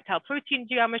contractile protein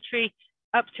geometry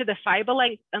up to the fiber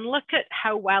length and look at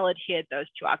how well adhered those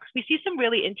two are. Because we see some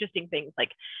really interesting things,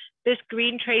 like this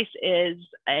green trace is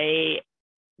a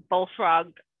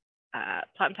bullfrog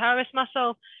plantaris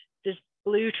muscle. This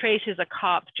blue trace is a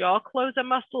carp jaw closer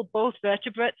muscle, both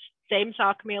vertebrates, same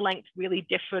sarcomere length, really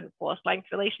different force length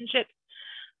relationships.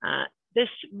 This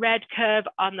red curve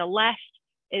on the left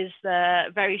is the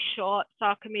very short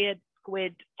sarcomere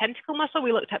squid tentacle muscle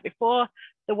we looked at before.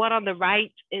 The one on the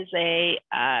right is a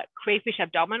crayfish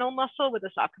abdominal muscle with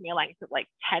a sarcomere length of like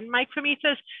 10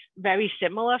 micrometers, very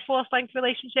similar force length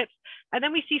relationships. And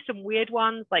then we see some weird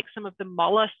ones, like some of the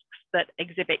mollusks that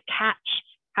exhibit catch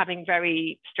having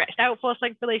very stretched out force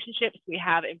length relationships. We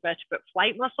have invertebrate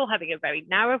flight muscle having a very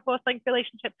narrow force length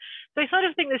relationship. So I sort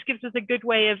of think this gives us a good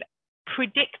way of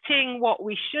predicting what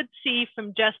we should see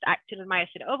from just actin and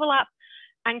myosin overlap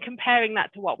and comparing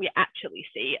that to what we actually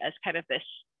see as kind of this,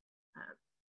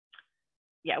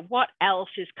 what else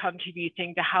is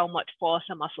contributing to how much force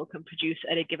a muscle can produce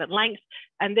at a given length.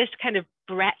 And this kind of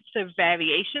breadth of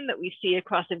variation that we see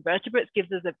across invertebrates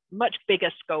gives us a much bigger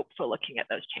scope for looking at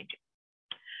those changes.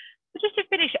 So just to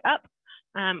finish up,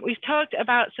 we've talked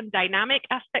about some dynamic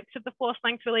aspects of the force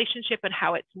length relationship and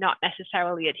how it's not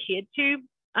necessarily adhered to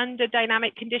under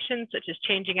dynamic conditions, such as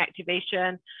changing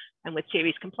activation and with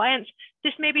series compliance.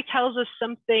 This maybe tells us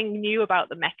something new about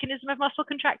the mechanism of muscle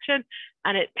contraction,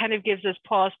 and it kind of gives us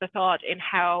pause for thought in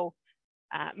how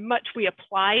much we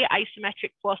apply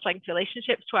isometric force length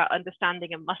relationships to our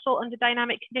understanding of muscle under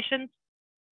dynamic conditions.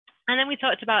 And then we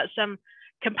talked about some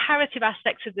comparative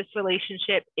aspects of this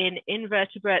relationship in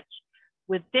invertebrates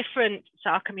with different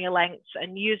sarcomere lengths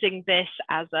and using this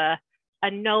as a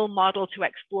null model to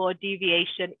explore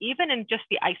deviation, even in just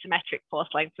the isometric force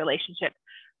length relationship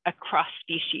across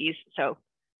species. So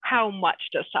how much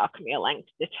does sarcomere length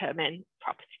determine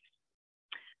properties?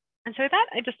 And so with that,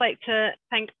 I'd just like to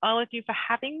thank all of you for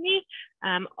having me.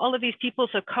 All of these people,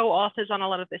 so co-authors on a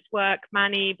lot of this work,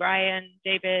 Manny, Brian,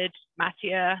 David,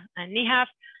 Mattia, and Nihav,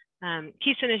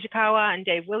 Kisa Nishikawa and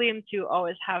Dave Williams, who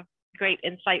always have great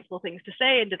insightful things to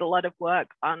say and did a lot of work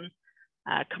on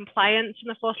compliance in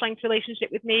the force length relationship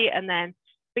with me, and then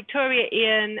Victoria,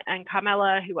 Ian, and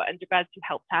Carmela, who were undergrads, who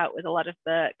helped out with a lot of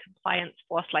the compliance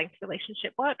force length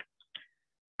relationship work.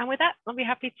 And with that, I'll be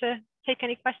happy to take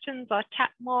any questions or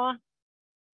chat more.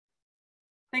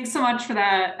 Thanks so much for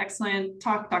that excellent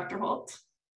talk, Dr. Holt.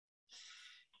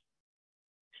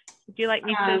 Would you like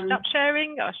me to stop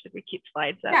sharing, or should we keep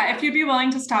slides up? Yeah, if you'd be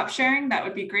willing to stop sharing, that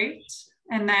would be great.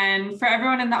 And then for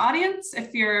everyone in the audience,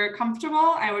 if you're comfortable,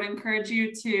 I would encourage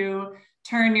you to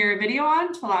turn your video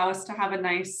on to allow us to have a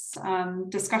nice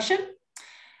discussion.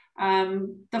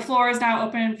 The floor is now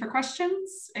open for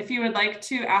questions. If you would like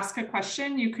to ask a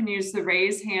question, you can use the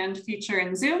raise hand feature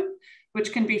in Zoom,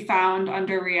 which can be found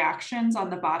under reactions on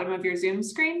the bottom of your Zoom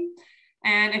screen.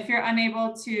 And if you're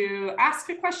unable to ask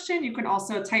a question, you can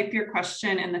also type your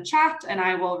question in the chat and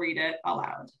I will read it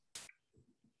aloud.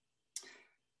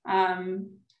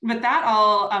 With that,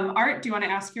 Art, do you want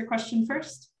to ask your question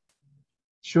first?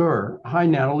 Sure. Hi,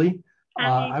 Natalie.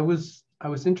 I was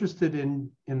interested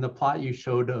in the plot you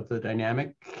showed of the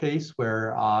dynamic case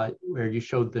where you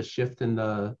showed the shift in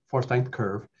the force length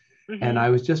curve. Mm-hmm. And I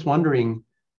was just wondering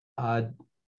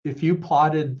if you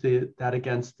plotted that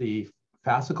against the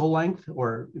fascicle length,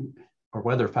 or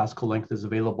whether fascicle length is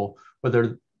available,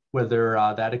 whether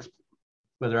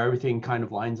everything kind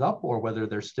of lines up, or whether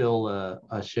there's still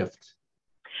a shift.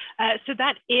 So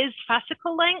that is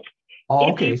fascicle length.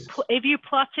 Oh, okay. If you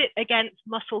plot it against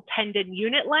muscle tendon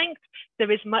unit length, there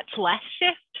is much less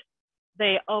shift.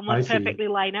 They almost perfectly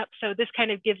line up. So this kind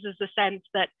of gives us a sense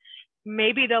that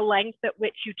maybe the length at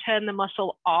which you turn the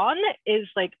muscle on is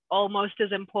like almost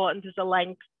as important as the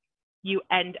length you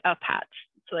end up at.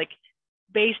 So like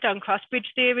based on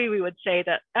cross-bridge theory, we would say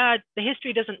that the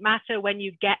history doesn't matter when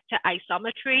you get to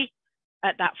isometry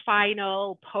at that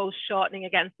final post-shortening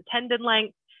against the tendon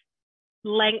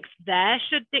length there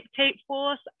should dictate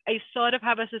force. I sort of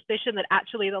have a suspicion that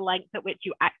actually the length at which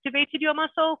you activated your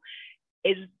muscle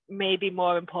is maybe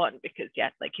more important because, yeah,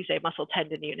 like you say, muscle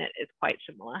tendon unit is quite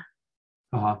similar.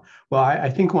 Well, I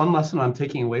think one lesson I'm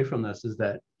taking away from this is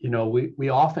that, we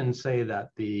often say that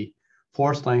the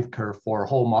force length curve for a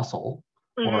whole muscle,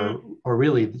 mm-hmm. or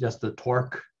really just the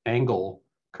torque angle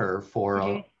curve for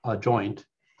mm-hmm. a joint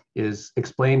is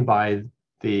explained by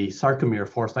the sarcomere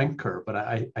force length curve, but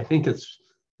I think it's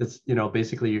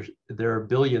basically there are a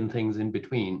billion things in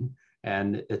between,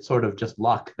 and it's sort of just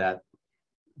luck that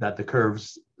the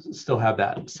curves still have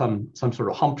that some sort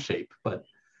of hump shape, but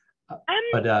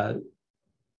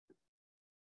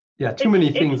yeah, too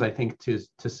many things I think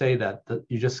to say that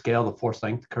you just scale the force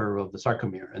length curve of the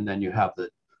sarcomere and then you have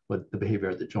the behavior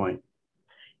of the joint.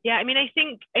 Yeah, I mean, I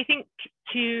think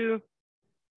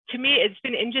to me, it's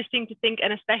been interesting to think,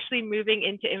 and especially moving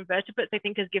into invertebrates, I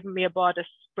think has given me a broader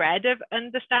spread of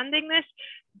understanding this,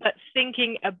 but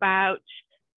thinking about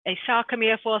a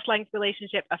sarcomere force length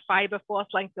relationship, a fiber force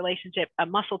length relationship, a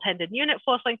muscle tendon unit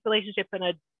force length relationship, and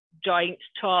a joint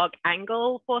torque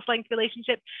angle force length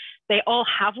relationship. They all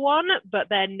have one, but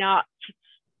they're not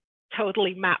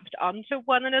totally mapped onto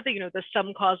one another. There's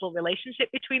some causal relationship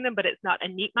between them, but it's not a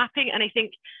neat mapping. And I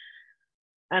think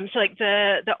so like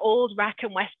the old Rack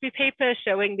and Westby paper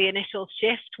showing the initial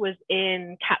shift was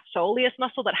in cat soleus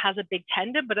muscle that has a big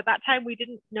tendon, but at that time we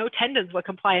didn't know tendons were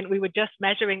compliant. We were just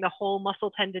measuring the whole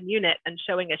muscle tendon unit and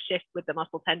showing a shift with the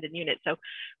muscle tendon unit. So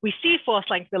we see force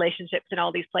length relationships in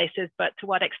all these places, but to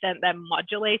what extent they're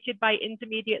modulated by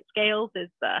intermediate scales is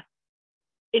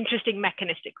interesting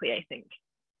mechanistically, I think.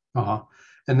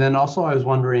 And then also I was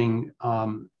wondering,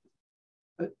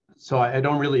 so I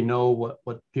don't really know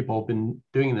what people have been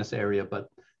doing in this area, but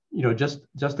just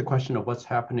the question of what's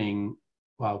happening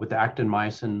with the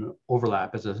actin-myosin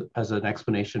overlap as an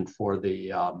explanation for the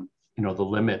the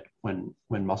limit when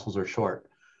muscles are short.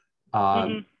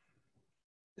 Mm-hmm.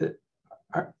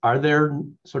 Are there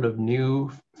sort of new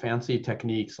fancy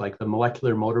techniques, like the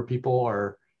molecular motor people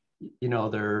are,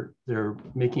 they're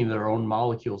making their own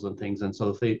molecules and things, and so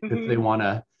if they want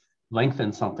to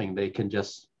lengthen something, they can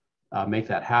just make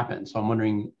that happen. So I'm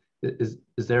wondering, is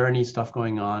there any stuff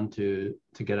going on to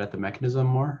get at the mechanism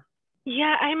more?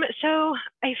 Yeah, so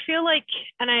I feel like,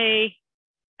 and I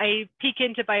peek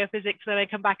into biophysics, then I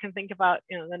come back and think about,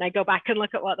 then I go back and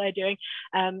look at what they're doing.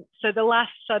 So the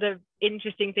last sort of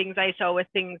interesting things I saw were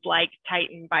things like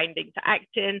titin binding to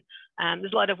actin.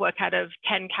 There's a lot of work out of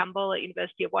Ken Campbell at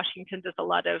University of Washington. There's a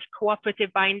lot of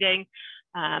cooperative binding.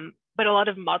 But a lot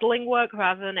of modeling work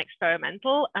rather than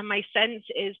experimental. And my sense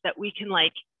is that we can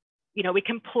we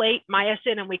can plate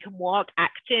myosin and we can walk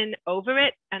actin over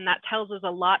it. And that tells us a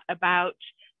lot about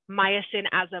myosin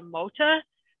as a motor.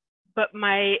 but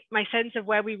my sense of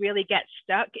where we really get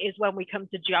stuck is when we come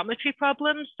to geometry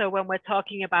problems. So when we're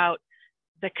talking about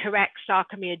the correct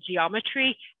sarcomere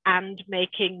geometry and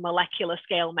making molecular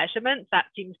scale measurements, that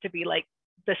seems to be like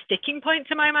the sticking point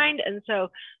to my mind. And so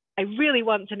I really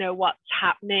want to know what's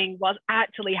happening, what's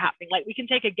actually happening. Like we can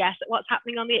take a guess at what's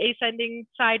happening on the ascending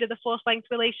side of the force length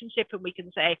relationship, and we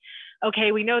can say,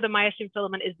 okay, we know the myosin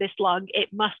filament is this long,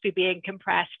 it must be being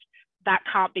compressed. That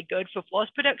can't be good for force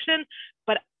production.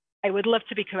 But I would love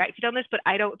to be corrected on this, but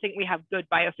I don't think we have good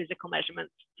biophysical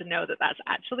measurements to know that that's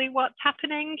actually what's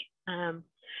happening.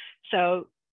 So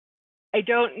I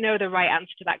don't know the right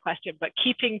answer to that question, but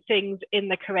keeping things in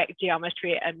the correct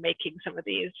geometry and making some of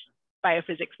these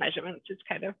biophysics measurements is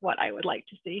kind of what I would like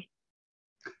to see.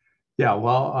 Yeah,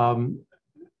 well,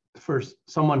 for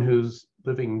someone who's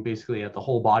living basically at the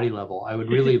whole body level, I would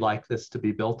really like this to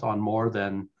be built on more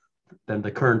than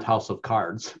the current house of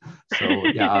cards. So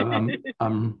yeah,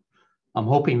 I'm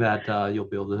hoping that you'll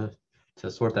be able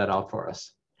to sort that out for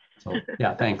us. So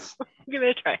yeah, thanks. Give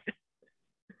it a try.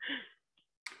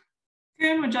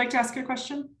 Kieran, would you like to ask your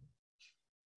question?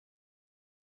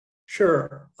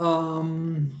 Sure.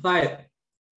 Hi.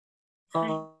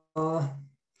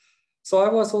 So I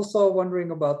was also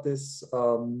wondering about this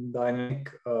dynamic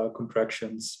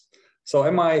contractions. So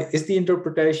is the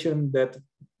interpretation that,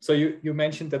 so you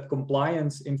mentioned that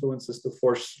compliance influences the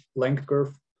force length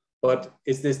curve, but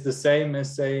is this the same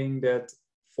as saying that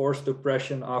force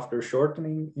depression after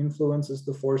shortening influences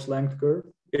the force length curve?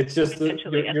 It's just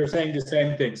you're saying the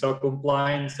same thing. So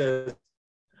compliance has,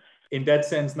 in that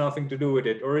sense, nothing to do with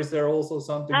it, or is there also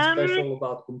something special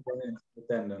about compliance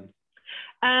dependent?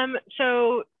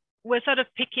 So we're sort of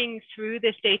picking through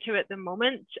this data at the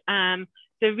moment.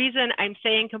 The reason I'm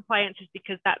saying compliance is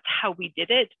because that's how we did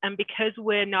it, and because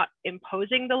we're not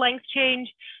imposing the length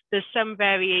change, there's some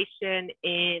variation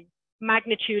in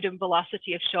magnitude and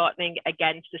velocity of shortening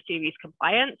against the series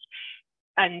compliance.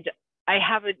 And I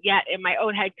haven't yet in my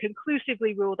own head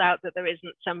conclusively ruled out that there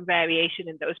isn't some variation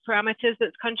in those parameters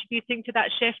that's contributing to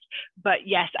that shift. But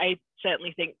yes, I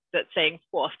certainly think that saying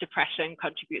force depression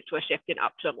contributes to a shift in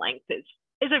optimum length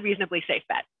is a reasonably safe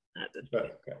bet.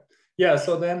 Okay. Yeah,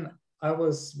 so then I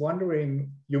was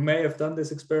wondering, you may have done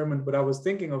this experiment, but I was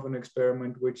thinking of an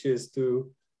experiment which is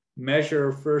to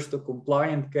measure first a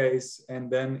compliant case and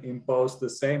then impose the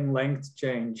same length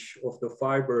change of the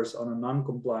fibers on a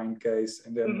non-compliant case,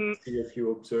 and then see if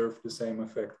you observe the same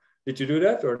effect. Did you do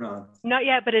that or not? Not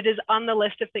yet, but it is on the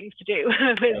list of things to do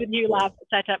with the new lab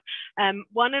setup.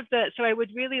 So I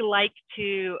would really like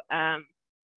to,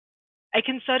 I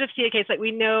can sort of see a case, like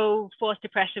we know force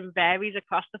depression varies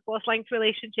across the force length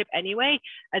relationship anyway.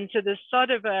 And so there's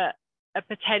sort of a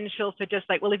potential for just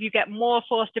like, well, if you get more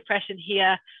force depression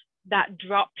here, that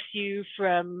drops you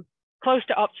from close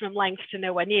to optimum length to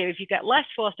nowhere near. If you get less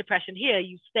force depression here,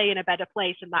 you stay in a better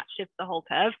place, and that shifts the whole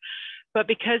curve. But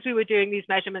because we were doing these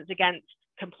measurements against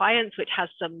compliance, which has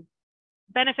some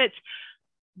benefits,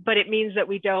 but it means that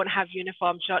we don't have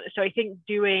uniform shortness. So I think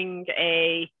doing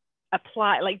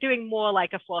doing more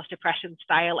like a force depression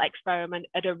style experiment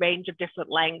at a range of different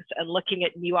lengths and looking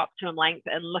at new optimum length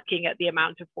and looking at the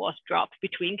amount of force drop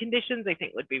between conditions, I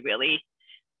think would be really,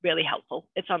 really helpful.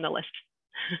 It's on the list.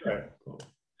 Right, cool.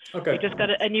 Okay. We just got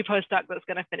a new postdoc that's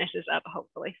going to finish this up,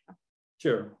 hopefully.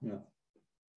 Sure, yeah.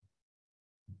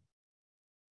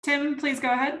 Tim, please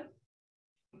go ahead.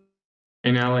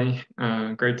 Hey, Nally,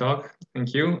 great talk,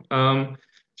 thank you.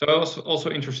 So I was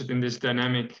also interested in this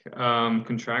dynamic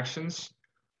contractions.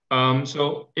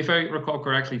 So if I recall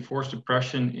correctly, force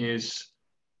depression is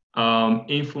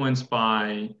influenced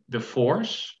by the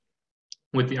force,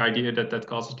 with the idea that that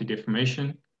causes the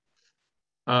deformation.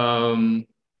 And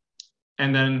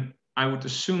then I would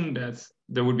assume that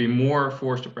there would be more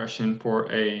force depression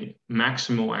for a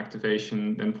maximal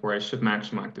activation than for a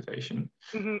submaximal activation.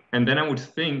 And then I would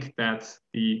think that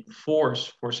the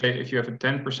force for, say, if you have a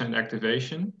 10%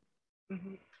 activation,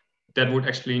 that would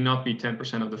actually not be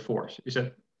 10% of the force. Is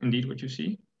that indeed what you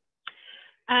see?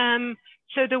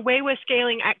 So the way we're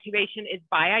scaling activation is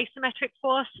by isometric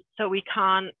force. So we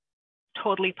can't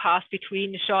totally pass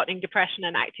between shortening, depression,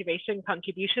 and activation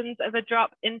contributions of a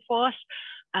drop in force.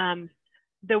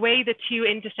 The way the two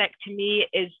intersect to me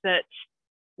is that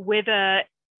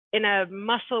in a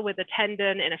muscle with a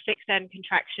tendon in a fixed end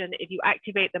contraction, if you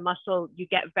activate the muscle, you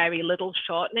get very little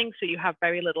shortening. So you have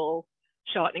very little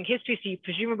shortening history. So you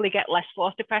presumably get less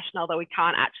force depression, although we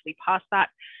can't actually pass that.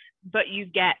 But you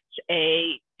get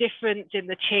a difference in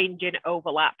the change in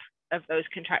overlap of those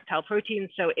contractile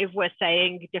proteins. So if we're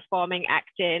saying deforming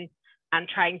actin and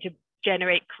trying to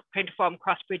form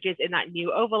cross bridges in that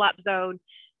new overlap zone,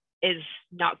 is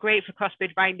not great for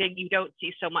cross-bridge binding. You don't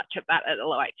see so much of that at the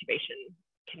low activation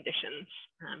conditions.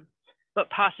 But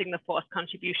passing the force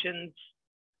contributions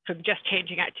from just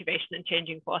changing activation and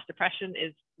changing force depression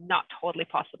is not totally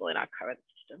possible in our current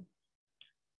system.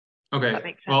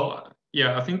 Okay, well,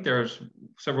 yeah, I think there's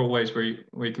several ways where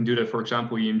you can do that. For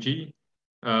example, EMG,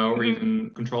 or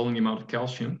even controlling the amount of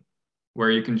calcium,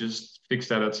 where you can just fix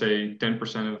that at, say,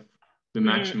 10% of the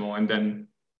maximal, and then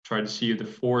try to see if the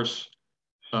force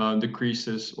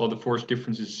decreases. Well, the force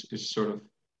difference is sort of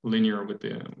linear with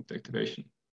the activation.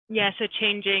 Yeah, so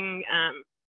changing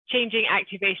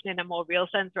activation in a more real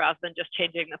sense rather than just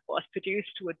changing the force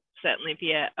produced would certainly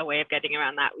be a way of getting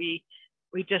around that.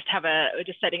 We're just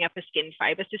setting up a skin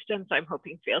fiber system, so I'm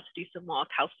hoping to be able to do some more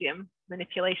calcium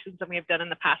manipulations than we have done in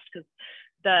the past, because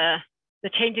the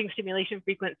changing stimulation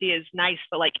frequency is nice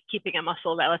for like keeping a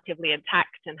muscle relatively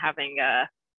intact and having a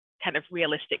kind of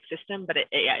realistic system, but it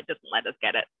doesn't let us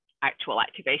get at actual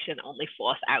activation, only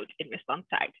force out in response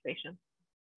to activation.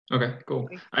 Okay, cool.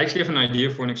 I actually have an idea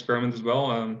for an experiment as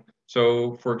well.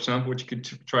 So, for example, what you could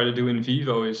try to do in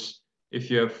vivo is, if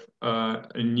you have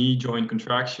a knee joint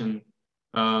contraction,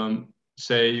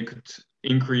 say you could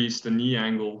increase the knee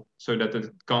angle so that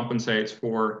it compensates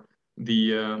for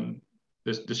the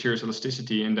shear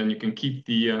elasticity, and then you can keep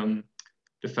the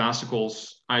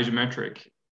fascicles isometric.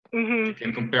 You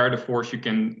can compare the force you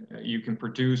can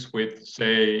produce with,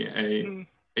 say,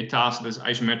 a task that's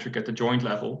isometric at the joint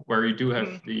level, where you do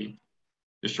have the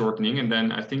shortening, and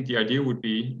then I think the idea would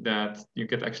be that you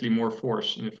get actually more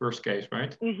force in the first case,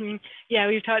 right? Yeah,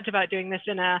 we've talked about doing this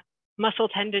in a muscle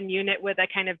tendon unit with a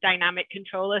kind of dynamic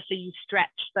controller. So you stretch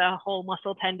the whole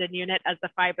muscle tendon unit as the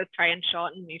fibers try and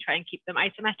shorten, you try and keep them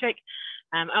isometric.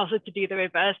 Also to do the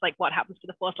reverse, like what happens to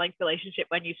the force length relationship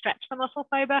when you stretch the muscle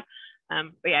fiber.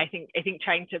 But yeah, I think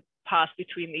trying to pass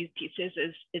between these pieces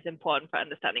is important for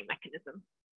understanding mechanism.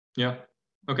 Yeah,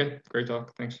 okay, great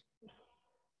talk, thanks.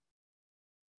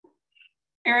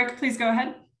 Eric, please go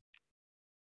ahead.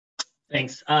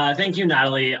 Thanks. Thank you,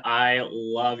 Natalie. I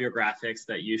love your graphics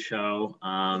that you show.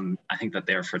 I think that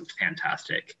they're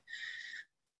fantastic.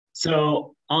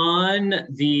 So on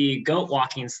the goat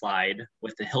walking slide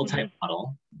with the hill type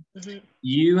model,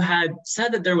 you had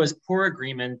said that there was poor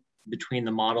agreement between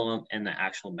the model and the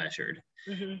actual measured.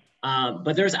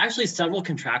 But there's actually several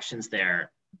contractions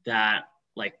there that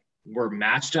like were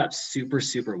matched up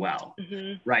super well,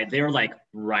 right? They were like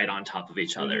right on top of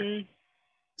each other.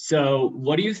 So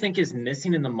what do you think is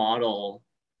missing in the model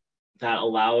that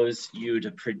allows you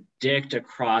to predict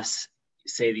across,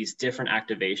 say, these different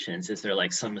activations? Is there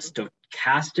like some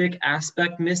stochastic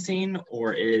aspect missing,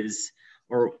 or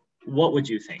what would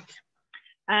you think?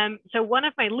 So one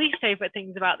of my least favorite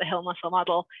things about the Hill muscle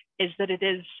model is that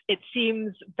it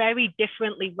seems very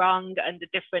differently wrong under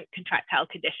different contractile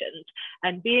conditions,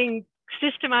 and being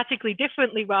systematically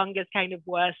differently wrong is kind of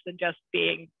worse than just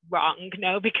being wrong,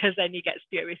 no, because then you get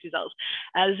spurious results.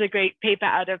 There's a great paper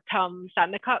out of Tom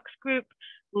Sandercock's group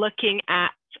looking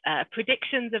at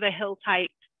predictions of a Hill type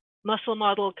muscle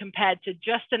model compared to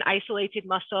just an isolated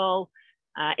muscle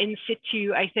in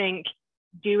situ, I think,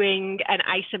 doing an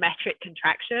isometric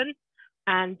contraction,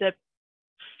 and the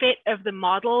fit of the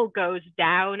model goes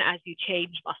down as you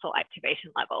change muscle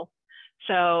activation level.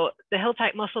 So the Hill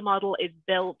type muscle model is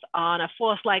built on a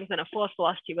force length and a force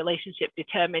velocity relationship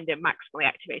determined in maximally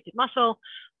activated muscle.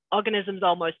 Organisms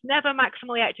almost never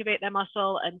maximally activate their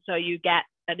muscle, and so you get,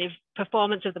 and if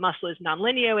performance of the muscle is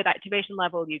nonlinear with activation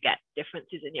level, you get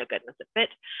differences in your goodness of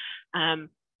fit.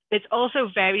 It's also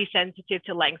very sensitive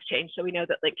to length change. So we know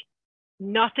that like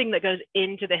nothing that goes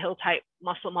into the Hill type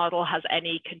muscle model has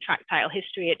any contractile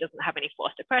history. It doesn't have any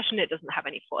force depression. It doesn't have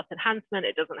any force enhancement.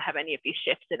 It doesn't have any of these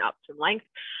shifts in uptime length.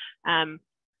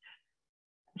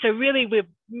 So really,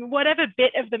 whatever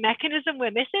bit of the mechanism we're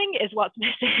missing is what's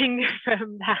missing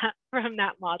from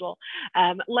that model.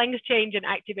 Length change and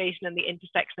activation and the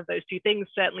intersection of those two things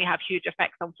certainly have huge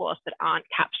effects on force that aren't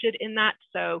captured in that.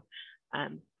 So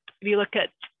if you look at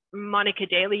Monica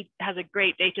Daly has a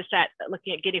great data set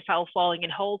looking at guinea fowl falling in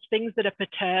holes, things that are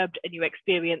perturbed, and you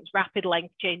experience rapid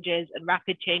length changes and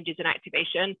rapid changes in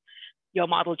activation, your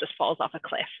model just falls off a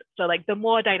cliff. So like the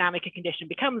more dynamic a condition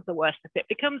becomes, the worse the fit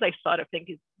becomes, I sort of think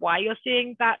is why you're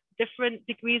seeing that different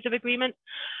degrees of agreement.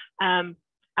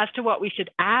 As to what we should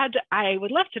add, I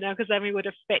would love to know, because then we would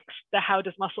have fixed the how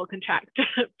does muscle contract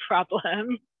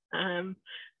problem,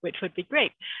 which would be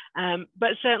great.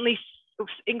 But certainly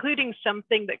including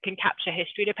something that can capture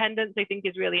history dependence, I think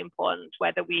is really important,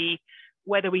 whether we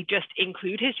just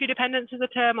include history dependence as a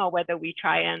term, or whether we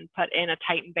try and put in a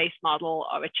Titan-based model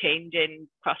or a change in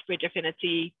cross-bridge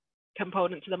affinity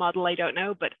component to the model, I don't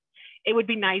know. But it would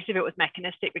be nice if it was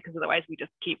mechanistic, because otherwise we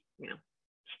just keep, you know,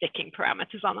 sticking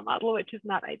parameters on the model, which is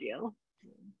not ideal.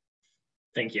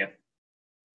 Thank you.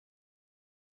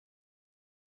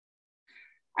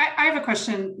 I have a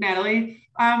question, Natalie.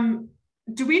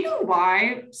 Do we know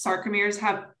why sarcomeres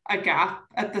have a gap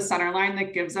at the center line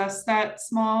that gives us that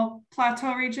small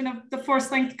plateau region of the force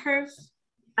length curve?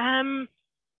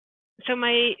 So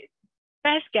my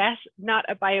best guess, not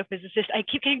a biophysicist, I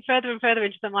keep getting further and further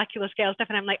into the molecular scale stuff,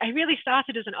 and I'm like, I really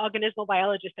started as an organismal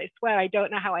biologist. I swear I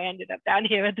don't know how I ended up down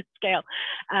here at the scale.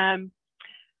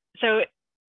 So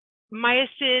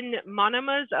myosin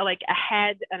monomers are like a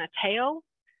head and a tail,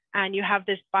 and you have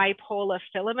this bipolar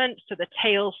filament, so the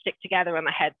tails stick together and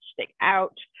the heads stick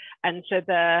out. And so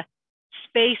the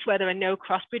space where there are no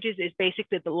cross bridges is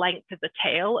basically the length of the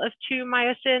tail of two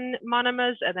myosin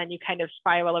monomers, and then you kind of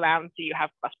spiral around, so you have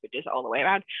cross bridges all the way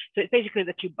around. So it's basically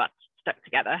the two butts stuck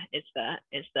together is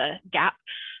the gap.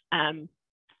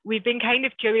 We've been kind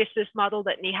of curious, this model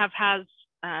that NEHAV has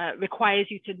requires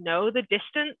you to know the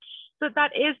distance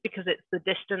that is, because it's the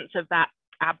distance of that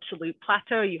absolute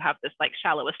plateau. You have this like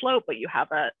shallower slope, but you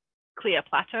have a clear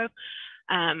plateau.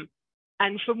 And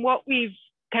from what we've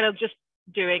kind of just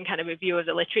doing kind of review of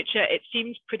the literature, it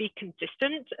seems pretty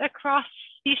consistent across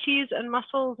species and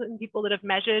mussels and people that have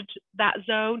measured that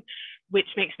zone, which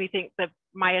makes me think the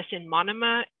myosin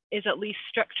monomer is at least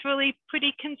structurally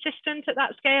pretty consistent at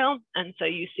that scale. And so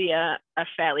you see a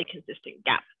fairly consistent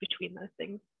gap between those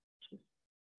things.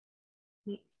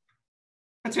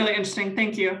 That's really interesting.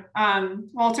 Thank you.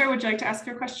 Walter, would you like to ask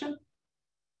your question?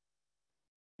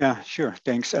 Yeah, sure.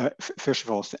 Thanks. First of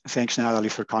all, thanks, Natalie,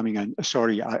 for coming. And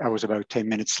sorry, I was about 10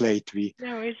 minutes late. We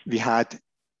had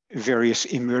various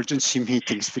emergency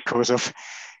meetings because of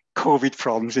COVID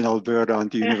problems in Alberta, and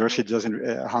the university doesn't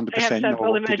 100% know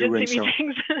what to do. And so,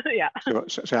 yeah.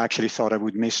 So I actually thought I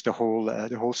would miss the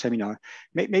whole seminar.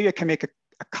 Maybe I can make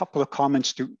a couple of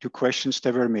comments to questions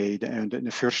that were made. And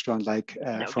the first one, like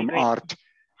from Art,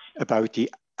 about the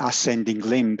ascending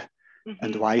limb.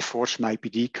 And why force might be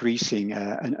decreasing.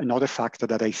 Another factor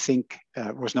that I think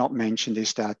was not mentioned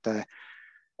is that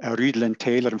Riedel and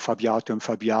Taylor and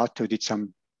Fabiato did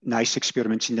some nice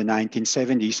experiments in the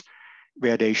 1970s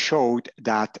where they showed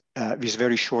that with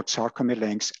very short sarcomere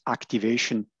lengths,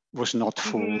 activation was not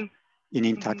full in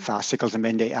intact fascicles. And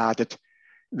when they added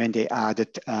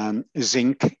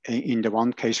zinc in the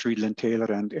one case, Riedel and Taylor,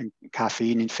 and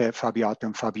caffeine in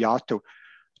Fabiato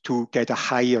to get a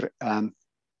higher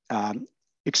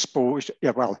exposed,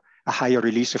 a higher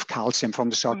release of calcium from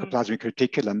the sarcoplasmic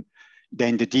reticulum,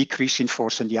 then the decrease in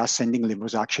force in the ascending limb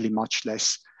was actually much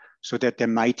less. So that there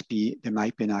might be an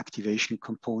activation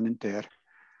component there.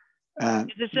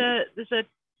 There's a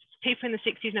paper in the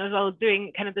 60s now as well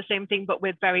doing kind of the same thing, but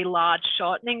with very large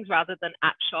shortenings rather than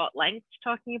at short lengths,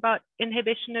 talking about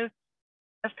inhibition of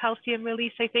calcium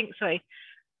release, I think. So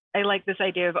I like this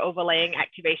idea of overlaying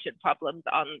activation problems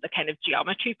on the kind of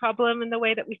geometry problem in the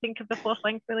way that we think of the force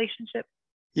length relationship.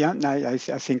 Yeah, I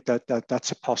think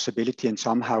that's a possibility. And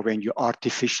somehow when you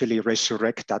artificially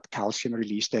resurrect that calcium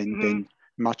release, then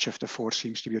much of the force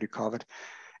seems to be recovered.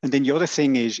 And then the other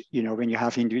thing is, when you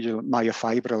have individual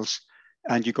myofibrils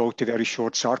and you go to very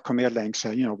short sarcomere lengths,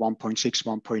 1.6,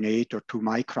 1.8 or 2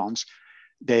 microns,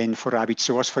 then for rabbit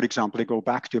psoas, for example, they go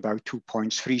back to about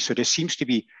 2.3. So there seems to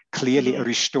be clearly a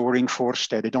restoring force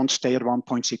there. They don't stay at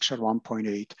 1.6 or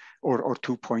 1.8 or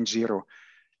 2.0.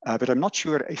 But I'm not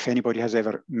sure if anybody has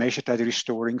ever measured that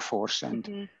restoring force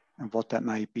and what that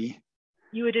might be.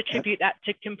 You would attribute that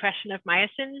to compression of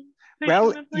myosin?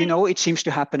 Well, it seems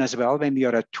to happen as well when we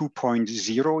are at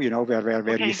 2.0,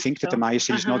 where you think that the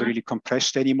myosin is not really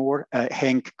compressed anymore.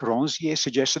 Henk Gronzier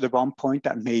suggested at one point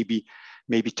that maybe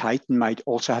Titan might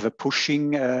also have a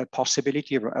pushing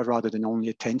possibility rather than only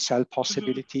a tensile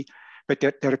possibility. But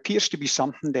there appears to be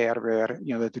something there where,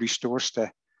 that restores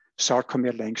the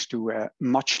sarcomere lengths to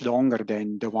much longer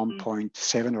than the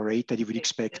 1.7 or 8 that you would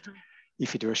expect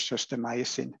if it was just the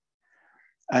myosin.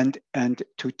 And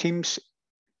to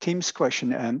Tim's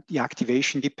question, the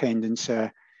activation dependence,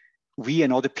 we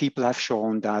and other people have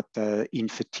shown that in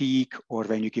fatigue, or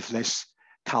when you give less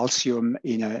calcium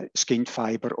in a skin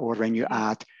fiber, or when you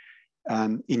add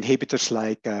inhibitors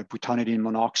like butanidine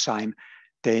monoxide,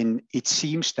 then it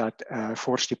seems that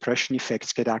force depression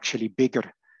effects get actually bigger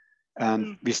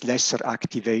with lesser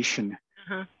activation.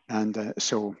 And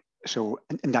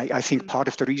I think part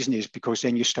of the reason is because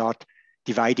then you start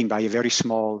dividing by a very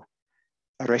small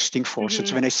resting force.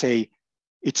 So when I say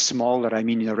it's smaller, I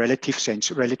mean in a relative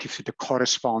sense, relative to the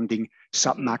corresponding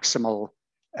submaximal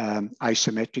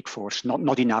isometric force,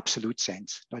 not in absolute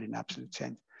sense,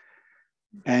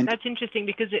 And that's interesting,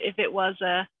 because if it was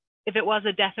a if it was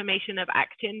a deformation of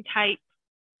actin type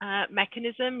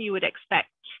mechanism, you would expect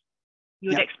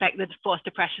the force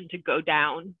depression to go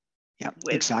down. Yeah,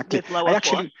 with, exactly. With lower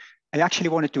force. I actually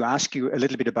wanted to ask you a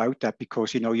little bit about that,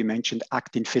 because you mentioned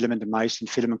actin filament and myosin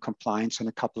filament compliance on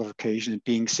a couple of occasions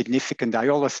being significant. I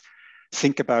always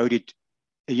think about it,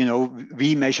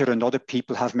 we measure and other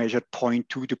people have measured 0.2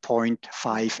 to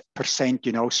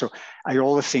 0.5%, so I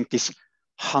always think this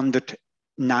 100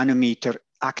 nanometer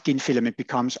actin filament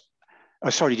becomes,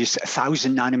 this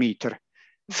 1000 nanometer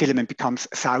filament becomes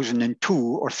 1002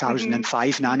 or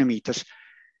 1005 nanometers.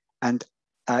 And,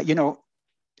 I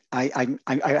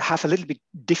have a little bit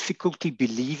difficulty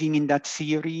believing in that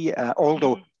theory,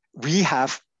 although we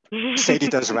have said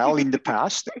it as well in the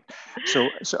past. So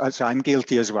I'm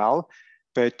guilty as well.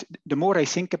 But the more I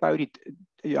think about it,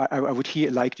 I would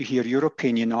like to hear your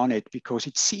opinion on it, because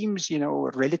it seems,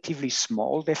 relatively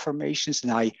small deformations.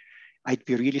 And I'd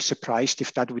be really surprised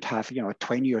if that would have, a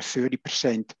 20 or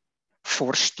 30%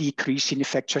 force decrease in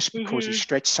effect just because you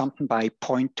stretch something by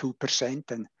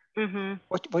 0.2%. And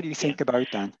what do you think about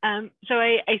that? So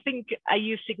I think I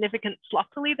use significant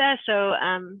sloppily there. So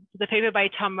the paper by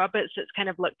Tom Roberts that's kind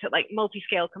of looked at like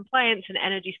multi-scale compliance and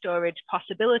energy storage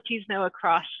possibilities now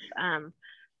across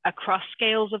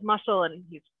scales of muscle, and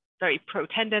he's very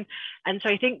pro-tendon. And so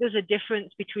I think there's a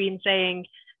difference between saying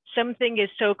something is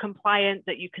so compliant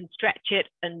that you can stretch it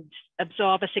and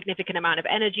absorb a significant amount of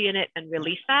energy in it and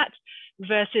release that,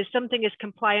 versus something is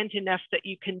compliant enough that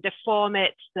you can deform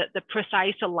it, that the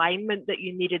precise alignment that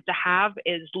you needed to have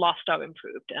is lost or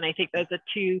improved. And I think those are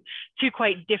two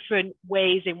quite different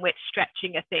ways in which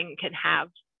stretching a thing can have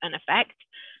an effect.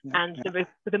 And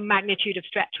the magnitude of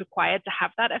stretch required to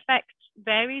have that effect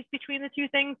varies between the two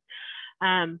things.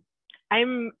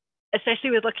 I'm,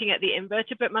 especially with looking at the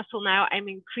invertebrate muscle now, I'm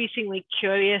increasingly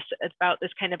curious about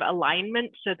this kind of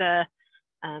alignment. So the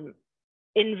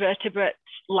invertebrate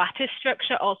lattice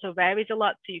structure also varies a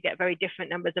lot. So you get very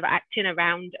different numbers of actin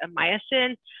around a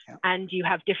myosin, and you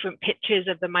have different pitches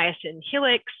of the myosin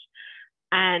helix,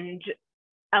 and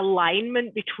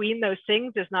alignment between those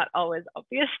things is not always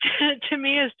obvious to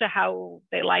me as to how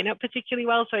they line up particularly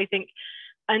well. So I think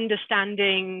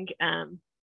understanding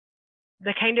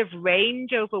the kind of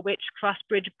range over which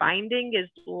cross-bridge binding is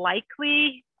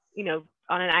likely,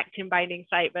 on an actin binding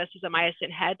site versus a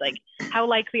myosin head, like how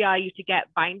likely are you to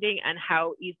get binding and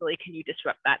how easily can you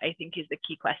disrupt that, I think is the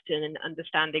key question, and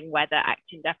understanding whether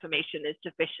actin deformation is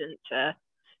sufficient to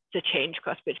change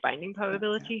cross-bridge binding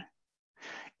probability.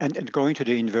 And going to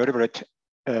the invertebrate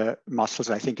muscles,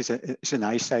 I think is a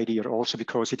nice idea also,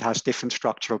 because it has different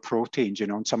structural proteins,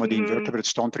 and some of the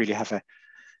invertebrates don't really have a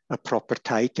proper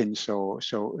titin, so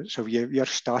we are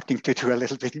starting to do a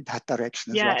little bit in that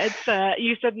direction as well. It's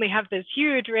you suddenly have this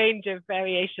huge range of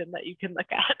variation that you can look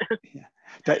at.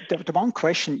 The one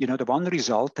question, the one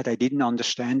result that I didn't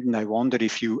understand, and I wonder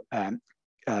if you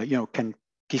can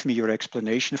give me your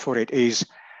explanation for it, is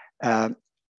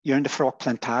in the frog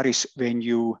plantaris, when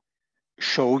you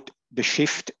showed the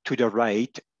shift to the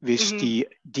right with the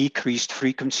decreased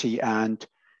frequency, and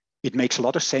it makes a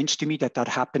lot of sense to me that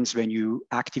happens when you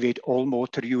activate all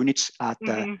motor units at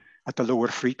the lower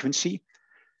frequency.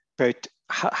 But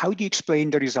how do you explain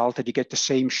the result that you get the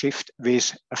same shift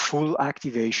with a full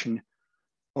activation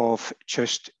of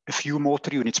just a few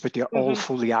motor units, but they're all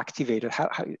fully activated? How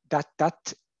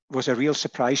that was a real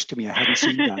surprise to me. I hadn't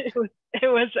seen that. It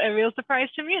was a real surprise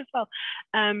to me as well.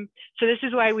 So this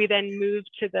is why we then moved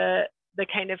to the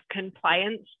kind of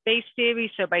compliance-based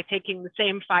theory. So by taking the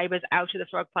same fibers out of the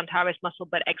frog plantaris muscle,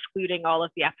 but excluding all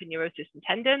of the aponeurosis and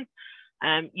tendon,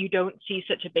 you don't see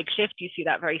such a big shift. You see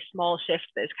that very small shift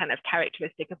that is kind of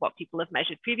characteristic of what people have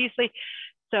measured previously.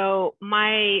 So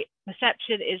my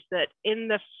perception is that in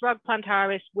the frog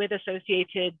plantaris with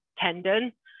associated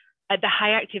tendon, at the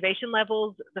high activation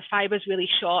levels, the fibers really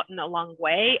shorten a long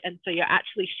way. And so you're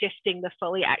actually shifting the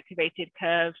fully activated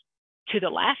curve to the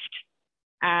left,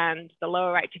 and the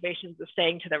lower activations are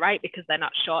staying to the right because they're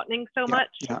not shortening so much.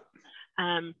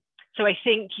 So I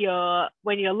think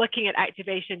when you're looking at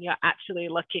activation, you're actually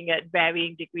looking at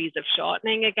varying degrees of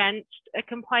shortening against a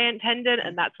compliant tendon,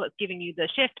 and that's what's giving you the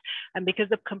shift. And because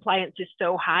the compliance is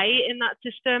so high in that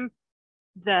system,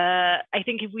 I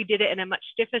think if we did it in a much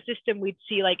stiffer system, we'd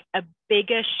see like a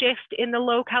bigger shift in the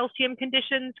low calcium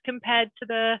conditions compared to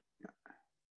the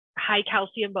high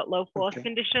calcium but low force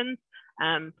conditions.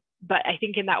 But I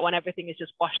think in that one, everything is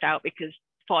just washed out because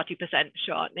 40%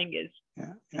 shortening is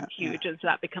huge, and so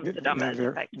that becomes the dominant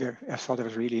effect. I thought it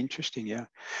was really interesting,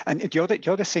 And the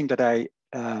other thing that I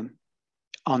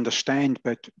understand,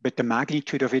 but the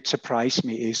magnitude of it surprised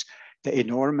me, is the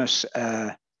enormous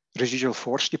residual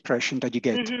force depression that you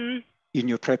get in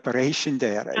your preparation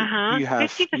there. You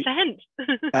have 50%.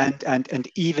 and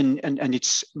even and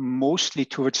it's mostly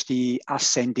towards the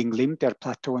ascending limb, their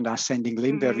plateau and ascending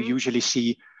limb, where we usually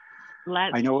see.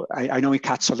 I know in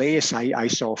Cattleya I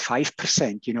saw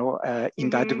 5%, you know,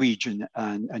 in that region,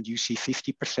 and you see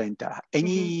 50%.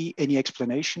 Any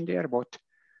explanation there?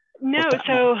 No,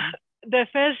 so the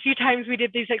first few times we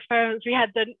did these experiments, we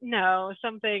had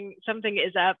something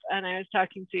is up. And I was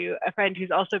talking to a friend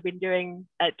who's also been doing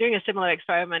a similar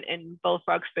experiment in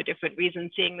bullfrogs for different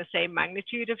reasons, seeing the same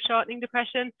magnitude of shortening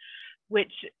depression,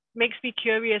 which makes me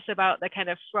curious about the kind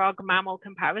of frog mammal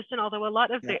comparison, although a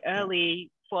lot of the early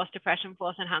force depression,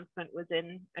 force enhancement was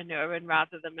in a neuron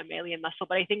rather than mammalian muscle.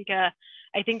 But I think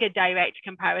a direct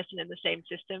comparison in the same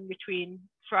system between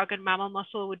frog and mammal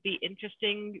muscle would be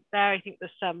interesting there. I think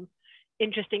there's some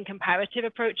interesting comparative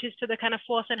approaches to the kind of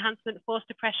force enhancement, force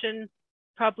depression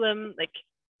problem, like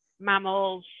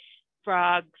mammals,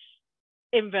 frogs,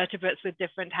 invertebrates with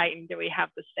different height. Do we have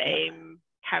the same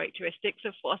characteristics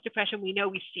of force depression? We know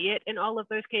we see it in all of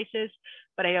those cases,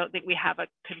 but I don't think we have a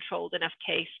controlled enough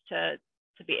case to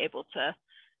be able to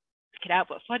pick it out.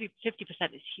 But 50%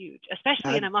 is huge,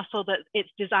 especially in a muscle that it's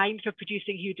designed for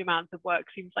producing huge amounts of work.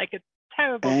 Seems like a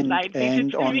terrible design.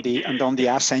 And on the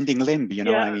ascending limb, you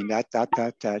know, I mean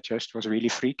that just was really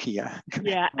freaky.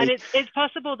 Yeah, and it's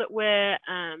possible that we're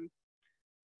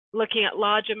looking at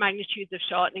larger magnitudes of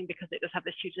shortening because it does have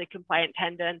this hugely compliant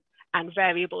tendon and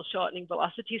variable shortening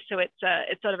velocities. So it's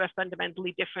sort of a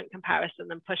fundamentally different comparison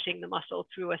than pushing the muscle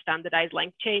through a standardized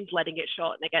length change, letting it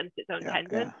shorten against its own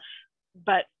tendon.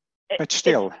 But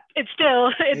still, it's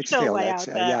still way out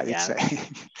there.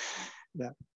 Yeah,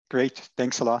 great.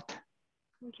 Thanks a lot.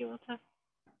 Thank you, Walter.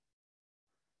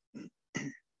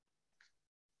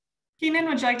 Keenan,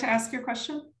 would you like to ask your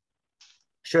question?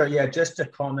 Sure, yeah, just to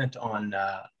comment on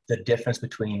the difference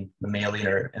between mammalian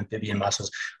or amphibian muscles.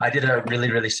 I did a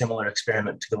really, really similar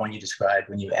experiment to the one you described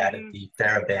when you added the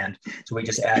TheraBand. So we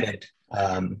just added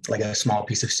like a small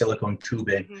piece of silicone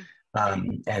tubing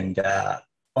and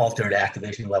altered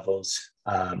activation levels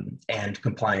and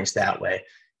compliance that way.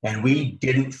 And we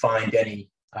didn't find any,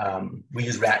 we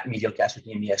used rat medial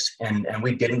gastrocnemius, and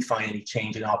we didn't find any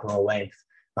change in optimal length,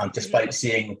 despite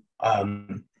seeing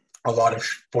a lot of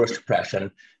force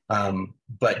depression.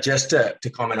 But just to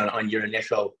comment on your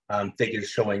initial figures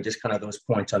showing just kind of those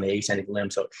points on the ascending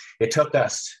limb. So it took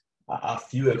us a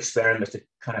few experiments to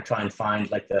kind of try and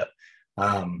find like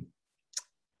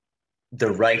the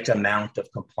right amount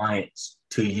of compliance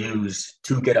to use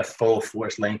to get a full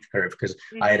force length curve, because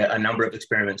I had a number of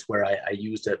experiments where I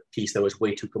used a piece that was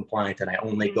way too compliant and I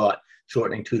only got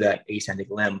shortening to that ascending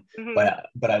limb,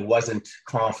 but I wasn't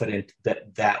confident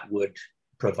that that would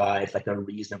provide like a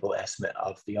reasonable estimate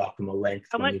of the optimal length.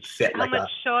 How much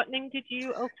shortening did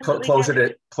you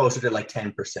ultimately closer to like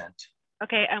 10%.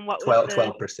 Okay, and what was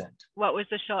 12%? What was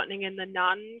the shortening in the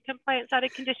non-compliant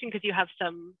sided condition? Because you have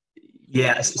some.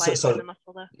 Yes, so the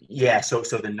muscle there. Yeah, so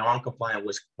the non-compliant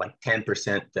was like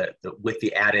 10%. The with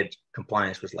the added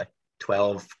compliance was like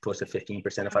 12, close to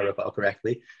 15%, if I recall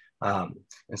correctly. And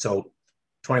so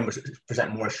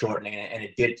 20% more shortening, and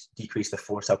it did decrease the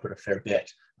force output a fair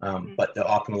bit, but the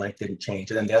optimal length didn't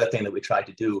change. And then the other thing that we tried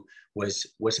to do was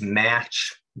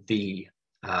match the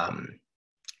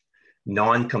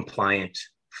non-compliant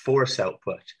force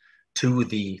output to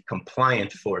the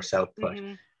compliant force output.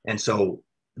 And so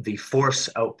the force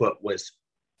output was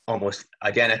almost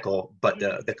identical, but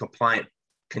the compliant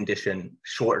condition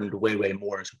shortened way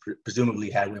more, so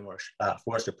presumably had way more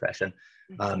force depression,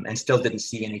 and still didn't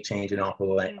see any change in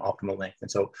optimal length. And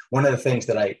so one of the things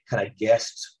that I kind of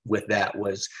guessed with that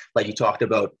was, like you talked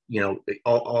about, you know,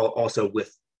 also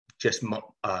with just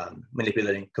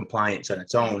manipulating compliance on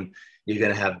its own, you're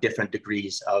going to have different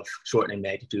degrees of shortening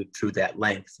magnitude through that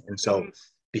length. And so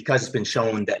because it's been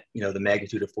shown that, you know, the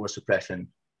magnitude of force suppression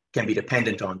can be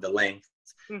dependent on the length,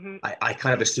 I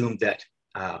kind of assumed that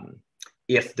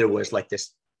if there was like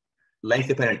this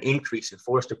length-dependent increase in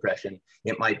force depression,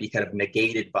 it might be kind of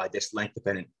negated by this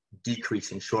length-dependent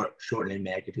decrease in shortening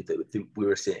magnitude that we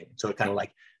were seeing. So it kind of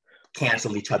like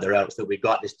canceled each other out. So we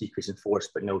got this decrease in force,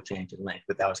 but no change in length.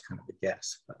 But that was kind of the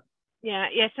guess. Yeah.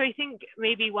 So I think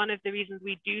maybe one of the reasons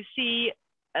we do see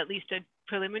at least a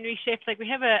preliminary shift, like we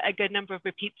have a good number of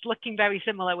repeats looking very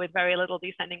similar with very little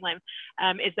descending limb,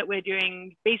 is that we're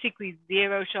doing basically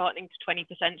 0 shortening to 20%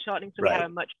 shortening. So we have a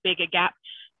much bigger gap.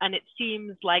 And it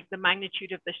seems like the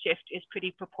magnitude of the shift is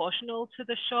pretty proportional to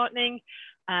the shortening.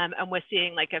 And we're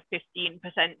seeing like a 15%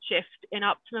 shift in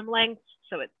optimum length.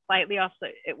 So it's slightly off. So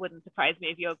it wouldn't surprise me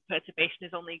if your perturbation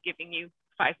is only giving you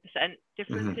 5%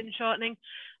 difference in shortening.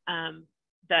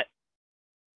 that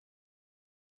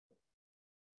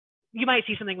you might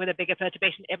see something with a bigger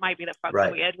perturbation. It might be that frogs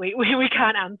are weird. We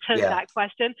can't answer that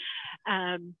question.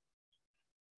 And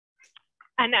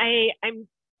I'm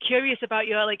curious about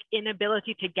your like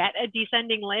inability to get a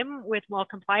descending limb with more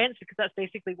compliance, because that's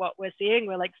basically what we're seeing.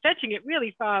 We're like stretching it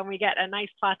really far and we get a nice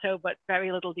plateau, but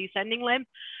very little descending limb.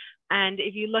 And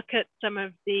if you look at some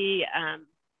of the,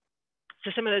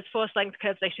 so some of those force length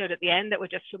curves I showed at the end that were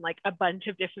just from like a bunch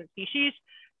of different species,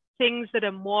 things that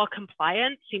are more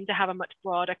compliant seem to have a much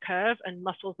broader curve, and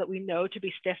muscles that we know to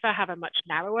be stiffer have a much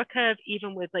narrower curve,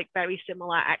 even with like very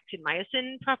similar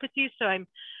actin-myosin properties. So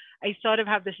I sort of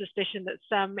have the suspicion that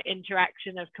some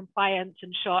interaction of compliance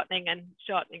and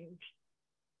shortening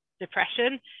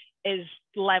depression is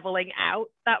leveling out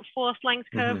that force length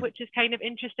curve, which is kind of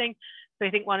interesting. So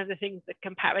I think one of the things the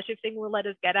comparative thing will let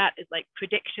us get at is like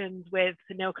predictions with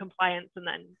no compliance and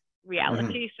then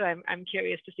reality. So I'm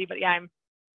curious to see, but yeah,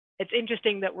 it's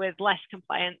interesting that with less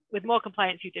compliance, with more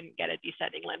compliance, you didn't get a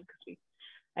descending limb, because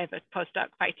I have a postdoc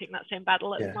fighting that same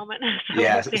battle at the moment.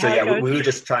 So we were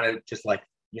just trying to just like,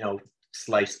 you know,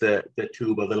 slice the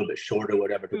tube a little bit shorter,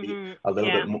 whatever, to be a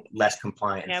little bit less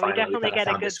compliant. Yeah, and we definitely get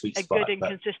a good and but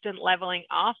consistent leveling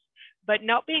off, but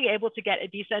not being able to get a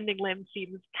descending limb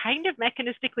seems kind of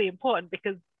mechanistically important,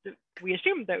 because we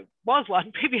assumed there was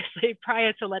one previously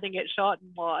prior to letting it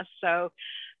shorten more. So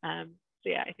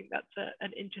yeah, I think that's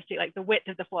an interesting, like the width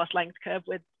of the force length curve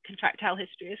with contractile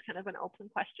history is kind of an open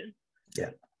question. Yeah,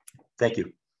 thank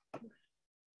you.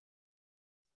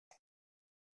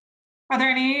 Are there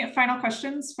any final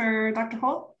questions for Dr.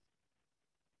 Holt?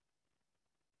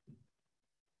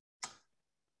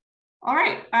 All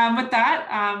right, with that,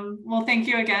 well, thank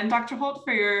you again, Dr. Holt,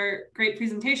 for your great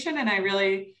presentation. And I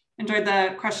really enjoyed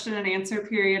the question and answer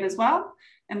period as well.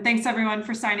 And thanks everyone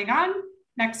for signing on.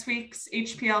 Next week's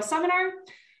HPL seminar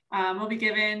will be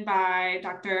given by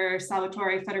Dr.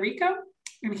 Salvatore Federico,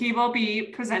 and he will be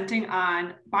presenting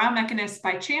on biomechanists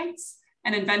by chance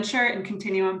and adventure in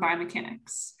continuum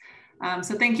biomechanics.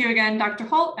 So thank you again, Dr.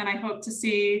 Holt, and I hope to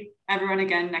see everyone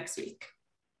again next week.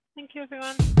 Thank you,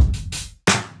 everyone.